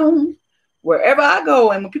mask on wherever I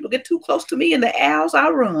go. And when people get too close to me in the aisles, I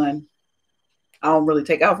run. I don't really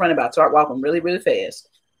take off running, but I start walking really, really fast.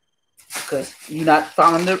 because you're not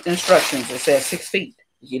following the instructions. It says 6 feet.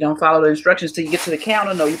 You don't follow the instructions till you get to the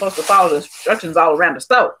counter. No, you're supposed to follow the instructions all around the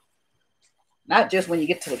store. Not just when you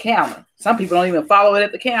get to the counter. Some people don't even follow it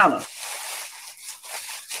at the counter.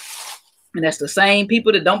 And that's the same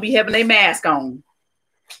people that don't be having their mask on.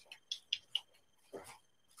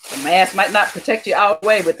 The mask might not protect you all the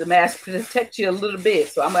way, but the mask protects you a little bit.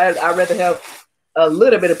 So I'd rather have a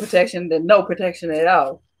little bit of protection than no protection at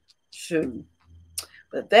all. Shoot.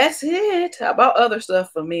 But that's it. How about other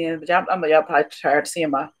stuff for men? But y'all probably tired of seeing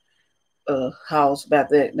my house about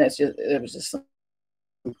that. And it was just some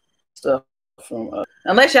stuff from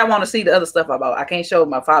unless y'all want to see the other stuff about. I can't show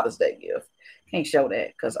my Father's Day gift. Can't show that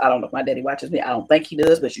because I don't know if my daddy watches me. I don't think he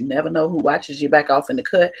does, but you never know who watches you back off in the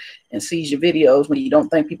cut and sees your videos when you don't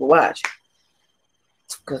think people watch.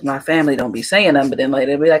 Because my family don't be saying them, but then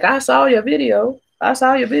later they'll be like, I saw your video. I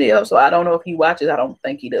saw your video. So I don't know if he watches. I don't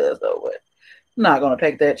think he does though, but I'm not going to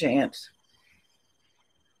take that chance.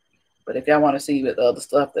 But if y'all want to see the other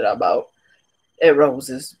stuff that I bought at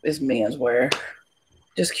Rose's, it's menswear.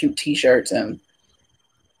 Just cute t-shirts. And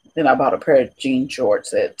then I bought a pair of jean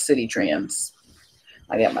shorts at City Trends.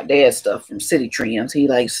 I got my dad's stuff from City Trends. He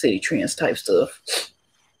likes City Trends type stuff.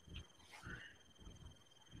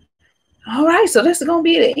 All right, so this is going to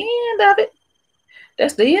be the end of it.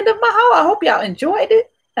 That's the end of my haul. I hope y'all enjoyed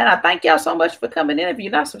it. And I thank y'all so much for coming in. If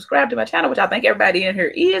you're not subscribed to my channel, which I think everybody in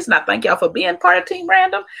here is, and I thank y'all for being part of Team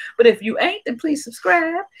Random. But if you ain't, then please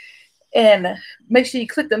subscribe. And make sure you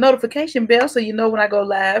click the notification bell so you know when I go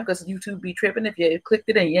live, because YouTube be tripping. If you clicked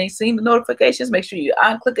it and you ain't seen the notifications, make sure you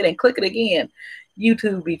unclick it and click it again.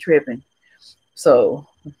 YouTube be tripping. So,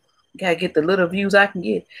 gotta get the little views I can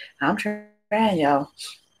get. I'm trying, y'all.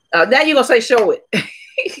 Now you're going to say show it.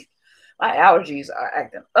 My allergies are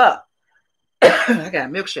acting up. I got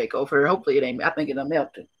a milkshake over here. Hopefully it ain't. I think it'll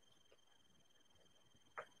melt it.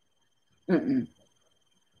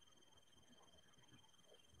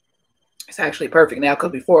 It's actually perfect now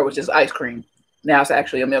because before it was just ice cream. Now it's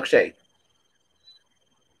actually a milkshake.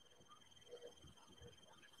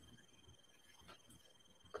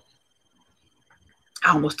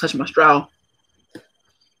 I almost touched my straw.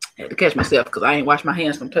 I had to catch myself because I ain't washed my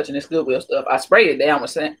hands from touching this Goodwill stuff. I sprayed it down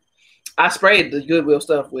with scent. I sprayed the Goodwill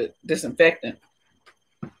stuff with disinfectant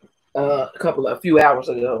a few hours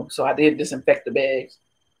ago. So I did disinfect the bags.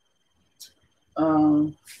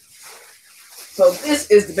 So this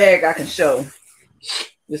is the bag I can show.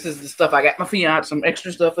 This is the stuff I got my fiance some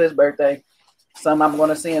extra stuff for his birthday. Some I'm going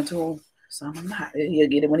to send to him. Some I'm not. He'll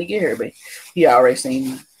get it when he get here, but he already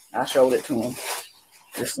seen. I showed it to him.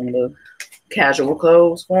 Just some little casual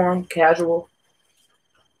clothes for him. Casual.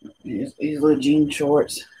 These little jean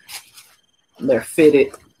shorts. They're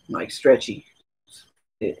fitted, like stretchy.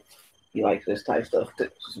 He likes this type of stuff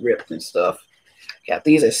that's ripped and stuff. Got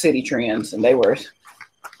these at City Trends, and they were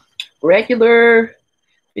regular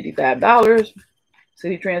 $55.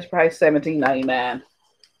 City Trends price $17.99.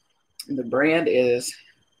 The brand is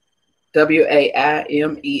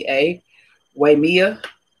WAIMEA, Waimea.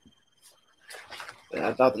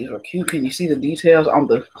 I thought these were cute. Can you see the details on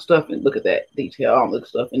the stuff? And look at that detail on the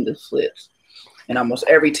stuff in the slits. And almost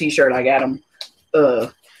every t-shirt I got them.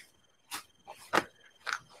 We're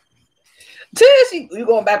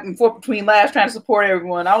going back and forth between lives trying to support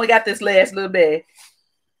everyone. I only got this last little bag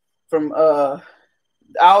from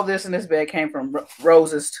all this in this bag came from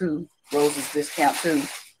Rose's too. Rose's discount too.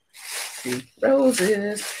 See,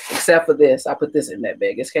 Rose's. Except for this. I put this in that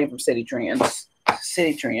bag. This came from City Trends.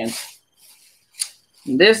 City Trends.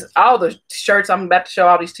 This, all the shirts I'm about to show,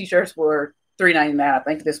 all these t-shirts were $3.99. I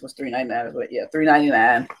think this was $3.99, but yeah,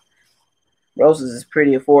 $3.99. Rose's is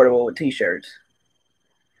pretty affordable with t-shirts.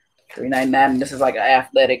 $3.99. This is like an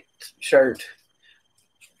athletic shirt.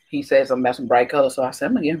 He said something about some bright colors, so I said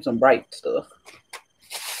I'm gonna give him some bright stuff.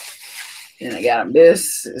 And I got him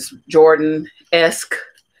this. It's Jordan-esque,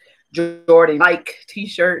 Jordan-like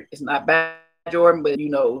t-shirt. It's not bad Jordan, but you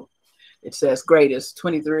know, it says greatest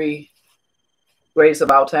 23, greatest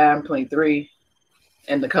of all time 23,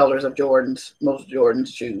 and the colors of Jordan's, most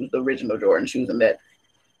Jordan's shoes, the original Jordan shoes, and that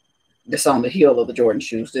this on the heel of the Jordan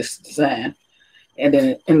shoes, this design. And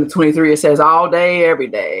then in the 23, it says all day, every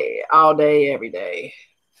day, all day, every day.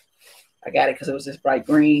 I got it because it was this bright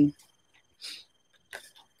green.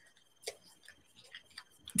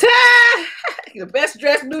 The best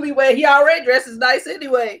dressed newlywed. He already dresses nice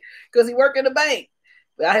anyway because he work in the bank.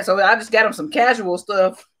 But so I just got him some casual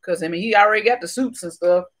stuff because I mean he already got the suits and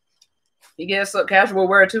stuff. He gets some casual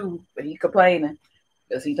wear too, but he complaining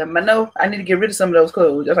because he talking about no, I need to get rid of some of those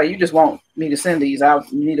clothes. Just like you just want me to send these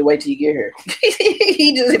out. You need to wait till you get here.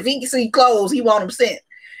 He just if he can see clothes, he want them sent.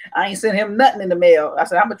 I ain't sent him nothing in the mail. I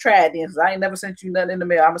said, I'm going to try it then, because I ain't never sent you nothing in the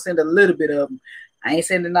mail. I'm going to send a little bit of them. I ain't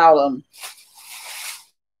sending all of them.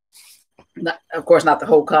 Not, of course, not the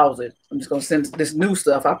whole closet. I'm just going to send this new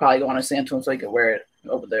stuff. I probably want to send to him so he can wear it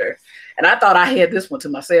over there. And I thought I had this one to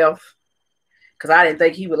myself, because I didn't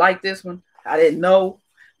think he would like this one. I didn't know.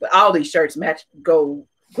 But all these shirts go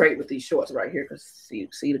great with these shorts right here, because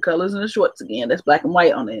see the colors in the shorts again. That's black and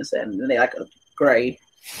white on the inside, and then they like a gray.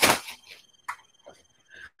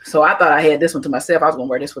 So I thought I had this one to myself. I was going to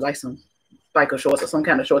wear this with like some biker shorts or some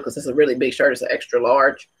kind of shorts, because it's a really big shirt. It's an extra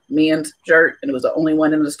large men's shirt, and it was the only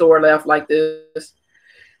one in the store left like this.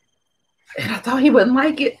 And I thought he wouldn't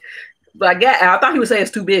like it. But I thought he would say it's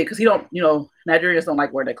too big, because he don't, Nigerians don't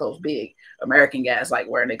like wearing their clothes big. American guys like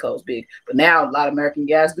wearing their clothes big. But now a lot of American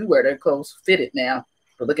guys do wear their clothes fitted now.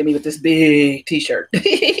 But look at me with this big t-shirt.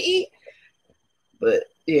 But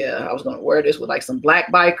yeah, I was going to wear this with like some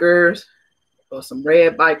black bikers or some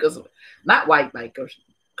red bikers. Not white bikers.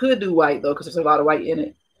 Could do white though, because there's a lot of white in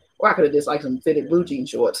it. Or I could have just like some fitted blue jean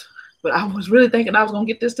shorts. But I was really thinking I was going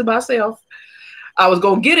to get this to myself. I was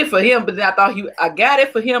going to get it for him, but then I got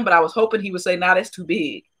it for him, but I was hoping he would say, nah, that's too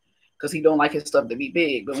big, because he don't like his stuff to be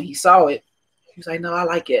big. But when he saw it, he was like, no, I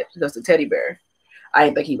like it. That's the teddy bear. I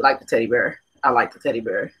didn't think he would like the teddy bear. I like the teddy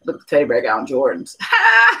bear. Look at the teddy bear got on Jordans.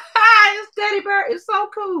 This teddy bear is so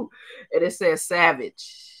cool. And it says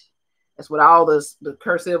Savage. That's what all the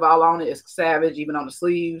cursive all on it is Savage, even on the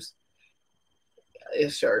sleeves.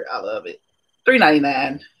 This shirt, I love it.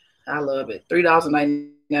 $3.99. I love it. $3.99.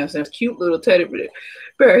 Cute little teddy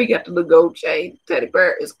bear. He got the little gold chain. Teddy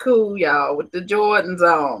bear is cool, y'all, with the Jordans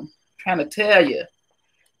on. I'm trying to tell you.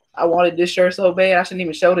 I wanted this shirt so bad, I shouldn't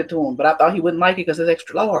even showed it to him, but I thought he wouldn't like it because it's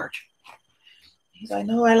extra large. He's like,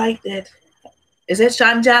 no, I like that. Is that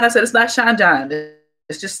Sean John? I said, it's not Sean John.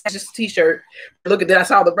 It's just a t-shirt. Look at that. I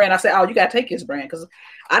saw the brand. I said, oh, you got to take his brand, because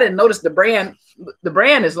I didn't notice the brand. The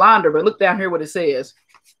brand is Launder, but look down here what it says.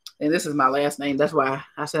 And this is my last name. That's why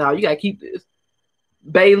I said, oh, you got to keep this.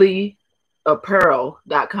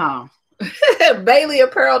 BaileyApparel.com.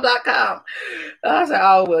 BaileyApparel.com. I said,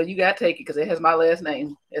 oh, well, you got to take it, because it has my last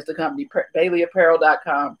name. It's the company,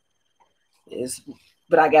 BaileyApparel.com.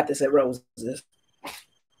 But I got this at Rose's.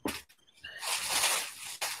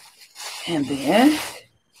 And then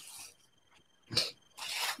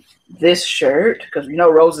this shirt, because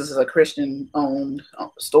Rose's is a Christian-owned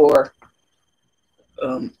store.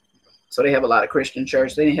 So they have a lot of Christian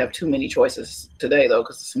shirts. They didn't have too many choices today, though,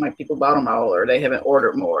 because some people bought them all, or they haven't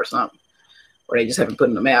ordered more or something. Or they just haven't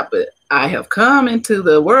put them out. But I have come into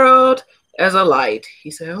the world as a light.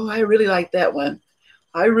 He said, oh, I really like that one.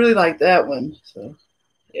 I really like that one. So,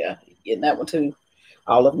 yeah, getting that one, too.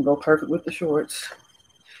 All of them go perfect with the shorts.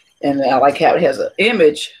 And I like how it has an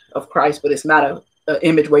image of Christ, but it's not an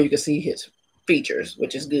image where you can see his features,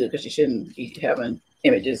 which is good, because you shouldn't be having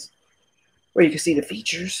images where you can see the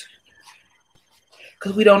features,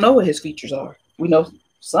 because we don't know what his features are. We know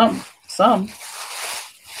some,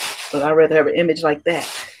 but I'd rather have an image like that.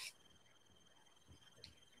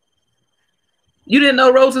 You didn't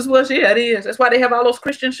know Roses was? Yeah, it is. That's why they have all those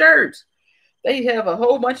Christian shirts. They have a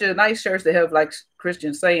whole bunch of nice shirts that have like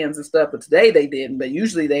Christian sayings and stuff, but today they didn't, but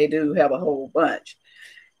usually they do have a whole bunch.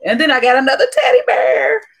 And then I got another teddy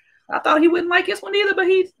bear. I thought he wouldn't like this one either, but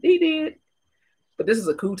he did. But this is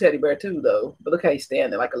a cool teddy bear too, though. But look how he's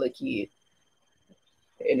standing like a little kid.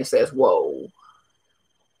 And it says, whoa.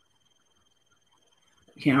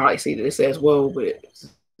 You can't hardly see that it says whoa, but it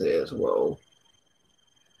says whoa.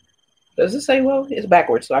 Does it say whoa? It's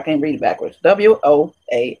backwards, so I can't read it backwards.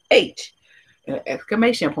 W-O-A-H. An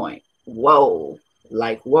exclamation point. Whoa.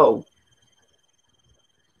 Like whoa.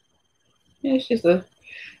 It's just a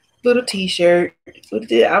little t-shirt.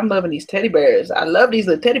 I'm loving these teddy bears. I love these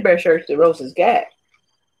little teddy bear shirts that Rose has got.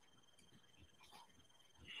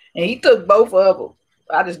 And he took both of them.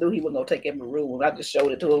 I just knew he wasn't going to take every room. I just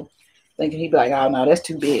showed it to him, thinking he'd be like, oh, no, that's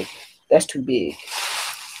too big. That's too big.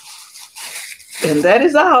 And that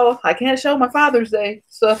is all. I can't show my Father's Day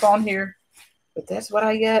stuff on here, but that's what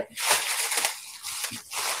I got.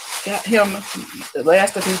 Got him the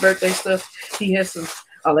last of his birthday stuff. He has some.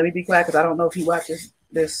 Oh, let me be quiet, because I don't know if he watches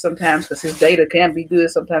this sometimes, because his data can be good.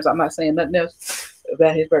 Sometimes I'm not saying nothing else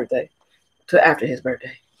about his birthday to after his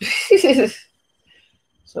birthday.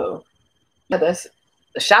 So yeah, that's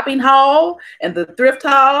the shopping haul and the thrift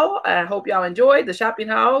haul. I hope y'all enjoyed the shopping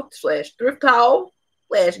haul / thrift haul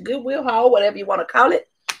 / Goodwill haul, whatever you want to call it.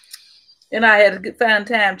 And I had a good fun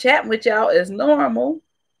time chatting with y'all as normal.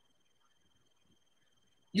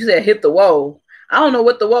 You said hit the whoa. I don't know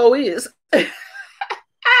what the whoa is.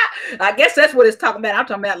 I guess that's what it's talking about. I'm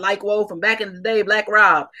talking about like whoa from back in the day, Black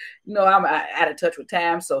Rob. You know, I'm out of touch with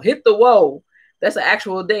time. So hit the whoa. That's an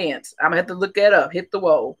actual dance. I'm gonna have to look that up. Hit the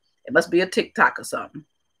whoa. It must be a TikTok or something.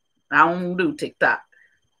 I don't do TikTok.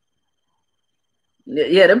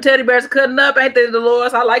 Yeah, them teddy bears are cutting up, ain't they,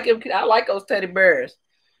 Dolores? I like him. I like those teddy bears.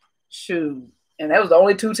 Shoot. And that was the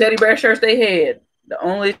only 2 teddy bear shirts they had. The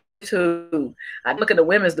only 2. I look in the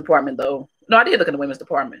women's department though. No, I did look in the women's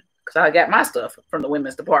department because I got my stuff from the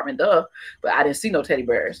women's department, duh. But I didn't see no teddy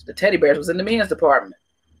bears. The teddy bears was in the men's department.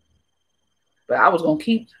 But I was gonna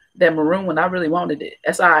keep that maroon one. I really wanted it.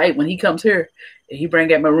 That's all right. When he comes here and he bring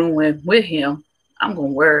that maroon one with him, I'm gonna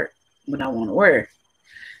wear it when I want to wear it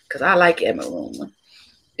because I like that maroon one.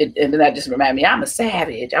 And then that just remind me, I'm a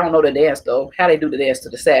savage. I don't know the dance though. How they do the dance to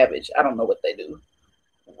the savage? I don't know what they do.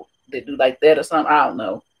 They do like that or something. I don't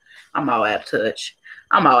know. I'm all out of touch.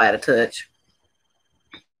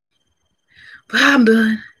 But I'm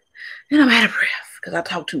done. And I'm out of breath because I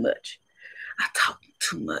talk too much.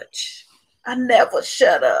 I never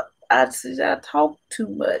shut up. I talk too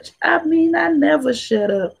much. I mean, I never shut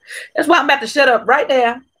up. That's why I'm about to shut up right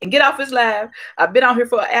now and get off this live. I've been on here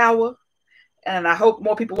for an hour. And I hope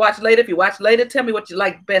more people watch later. If you watch later, tell me what you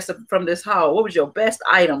like best from this haul. What was your best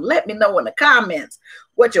item? Let me know in the comments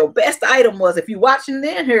what your best item was. If you're watching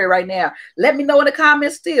in here right now, let me know in the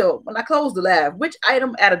comments still when I close the live. Which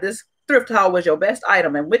item out of this thrift haul was your best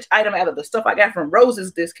item? And which item out of the stuff I got from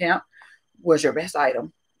Rose's discount was your best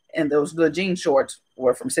item? And those good jean shorts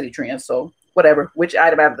were from City Trends. So whatever. Which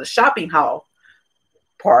item out of the shopping haul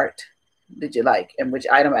part did you like? And which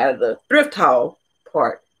item out of the thrift haul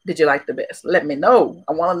part did you like the best? Let me know.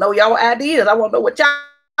 I want to know y'all ideas. I want to know what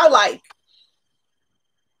y'all like.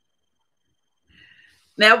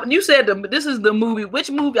 Now, when you said this is the movie, which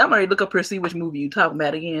movie? I'm going to look up here and see which movie you talking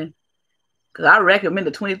about again. Because I recommend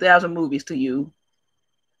the 20,000 movies to you.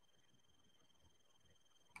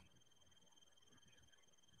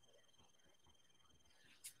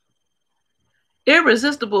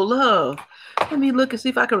 Irresistible Love. Let me look and see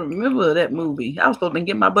if I can remember that movie. I was supposed to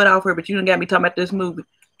get my butt off here, but you done got me talking about this movie.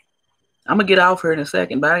 I'm going to get off here in a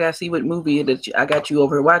second, but I got to see what movie that I got you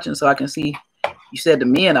over here watching so I can see. You said the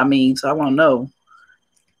men, so I want to know.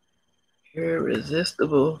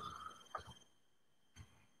 Irresistible.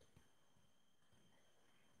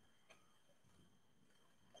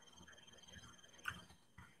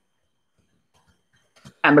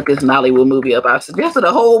 I look this Nollywood movie up. I suggested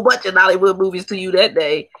a whole bunch of Nollywood movies to you that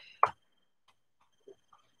day.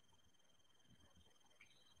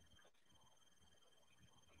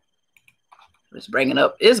 It's bringing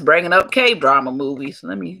up cave drama movies.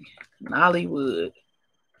 Let me Nollywood.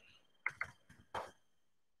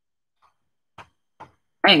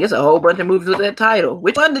 Dang, it's a whole bunch of movies with that title.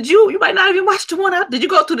 Which one did you? You might not even watch the one out. Did you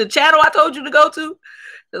go to the channel I told you to go to?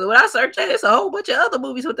 Because when I searched it, it's a whole bunch of other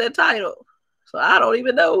movies with that title. So I don't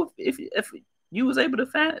even know if you was able to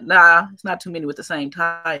find it. Nah, it's not too many with the same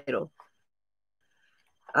title.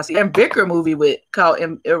 I see a Vicker movie called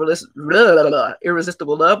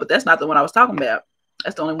Irresistible Love, but that's not the one I was talking about.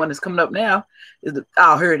 That's the only one that's coming up now.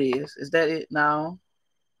 Here it is. Is that it? No.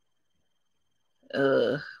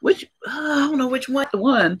 I don't know which one. The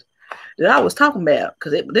one that I was talking about,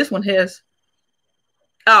 because this one has.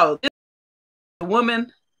 The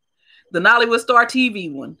woman, the Nollywood Star TV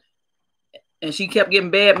one, and she kept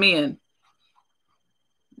getting bad men.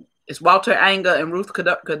 It's Walter Anga and Ruth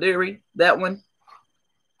Kadiri. That one.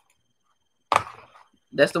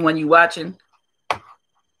 That's the one you watching.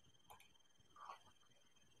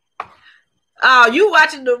 Oh, you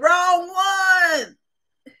watching the wrong one.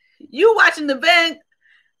 You watching the Van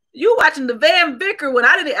Vicker one.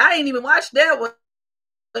 I didn't even watch that one.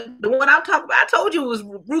 The one I'm talking about, I told you it was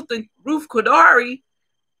Ruth Kadiri.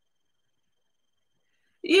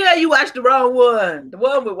 Yeah, you watched the wrong one. The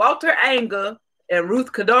one with Walter Anga and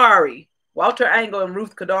Ruth Kadiri. Walter Anga and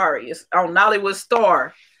Ruth Kadiri. It's on Nollywood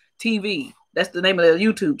Star TV. That's the name of the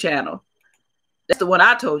YouTube channel. That's the one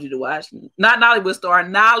I told you to watch. Not Nollywood Star.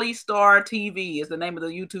 Nolly Star TV is the name of the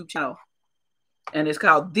YouTube channel. And it's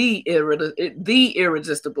called The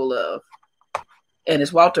Irresistible Love. And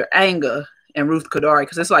it's Walter Anga and Ruth Kadiri,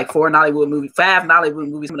 because it's like 5 Nollywood movies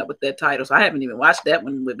coming up with that title. So I haven't even watched that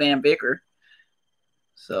one with Van Vicker.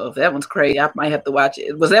 So if that one's crazy, I might have to watch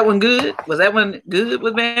it. Was that one good? Was that one good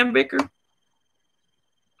with Van Vicker?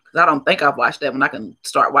 Because I don't think I've watched that one. I can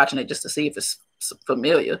start watching it just to see if it's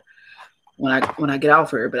familiar when I get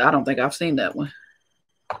off here, but I don't think I've seen that one.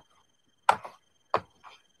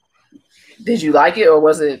 Did you like it, or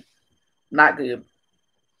was it not good?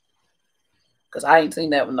 Because I ain't seen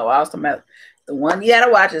that one, though. I was talking about the one you had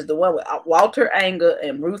to watch is the one with Walter Anga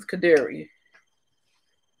and Ruth Kadiri.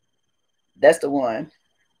 That's the one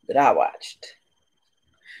that I watched.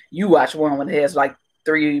 You watch one when it has like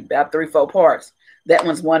about 3-4 parts. That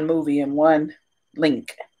one's one movie and one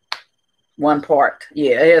link. One part.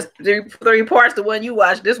 Yeah, it has three parts. The one you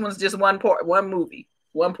watch. This one's just one part, one movie,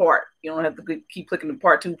 one part. You don't have to keep clicking to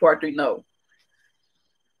part 2, part 3. No.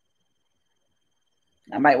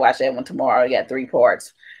 I might watch that one tomorrow. I got 3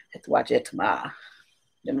 parts. I have to watch it tomorrow.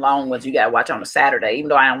 Them long ones you gotta watch on a Saturday, even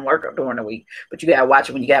though I don't work during the week. But you gotta watch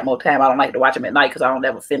it when you got more time. I don't like to watch them at night because I don't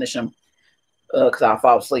ever finish them because I'll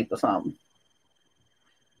fall asleep or something.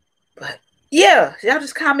 But yeah, y'all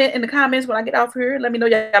just comment in the comments when I get off here. Let me know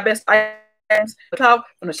y'all best items from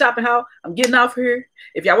the shopping haul. I'm getting off here.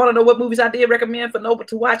 If y'all want to know what movies I did recommend for Noble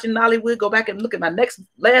to watch in Nollywood, go back and look at my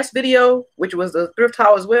last video, which was the thrift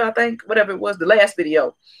haul as well, I think. Whatever it was, the last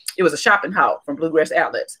video. It was a shopping haul from Bluegrass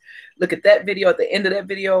Outlets. Look at that video. At the end of that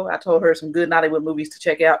video, I told her some good Nollywood movies to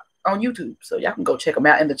check out on YouTube. So y'all can go check them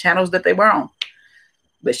out in the channels that they were on.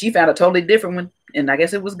 But she found a totally different one. And I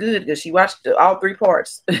guess it was good because she watched all 3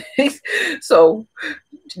 parts. So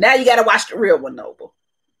now you got to watch the real one, Noble.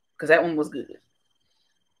 Because that one was good.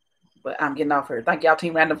 But I'm getting off here. Thank y'all,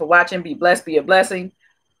 Team Random, for watching. Be blessed. Be a blessing.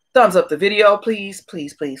 Thumbs up the video, please,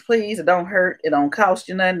 please, please, please. It don't hurt. It don't cost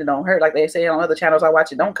you nothing. It don't hurt. Like they say on other channels I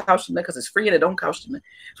watch, it don't cost you nothing because it's free and it don't cost you nothing.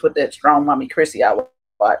 It's what that Strong Mommy Chrissy I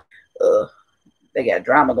watch. They got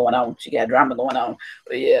drama going on. She got drama going on.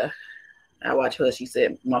 But yeah, I watch her. She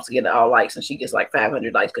said wants to get all likes and she gets like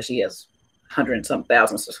 500 likes because she has 100-some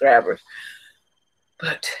thousand subscribers.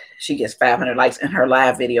 But she gets 500 likes in her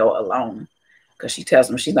live video alone because she tells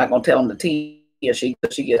them she's not going to tell them the tea and she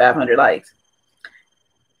gets 500 likes.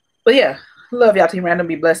 But yeah, love y'all, Team Random.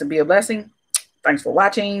 Be blessed and be a blessing. Thanks for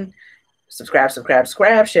watching. Subscribe, subscribe,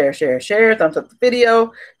 subscribe. Share, share, share. Thumbs up the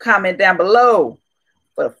video. Comment down below.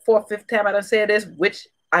 For the 4th, 5th time I done said this, which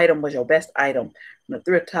item was your best item from the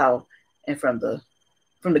thrift haul and from the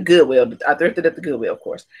Goodwill. I thrifted at the Goodwill, of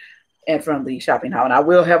course, and from the shopping haul. And I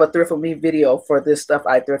will have a thrift with me video for this stuff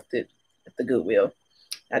I thrifted at the Goodwill.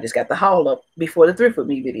 I just got the haul up before the thrift with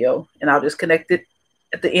me video, and I'll just connect it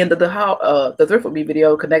at the end of the haul, the thrift with me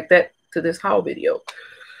video, connect that to this haul video.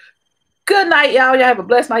 Good night, y'all. Y'all have a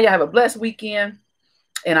blessed night. Y'all have a blessed weekend.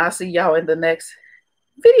 And I'll see y'all in the next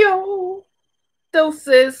video.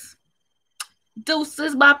 Deuces.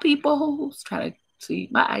 Deuces, my people. Try to see.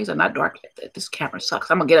 My eyes are not dark like that. This camera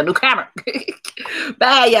sucks. I'm going to get a new camera.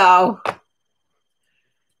 Bye, y'all.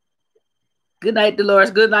 Good night,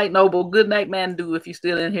 Dolores. Good night, Noble. Good night, Mandu, if you're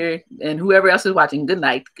still in here. And whoever else is watching, good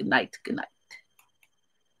night. Good night. Good night.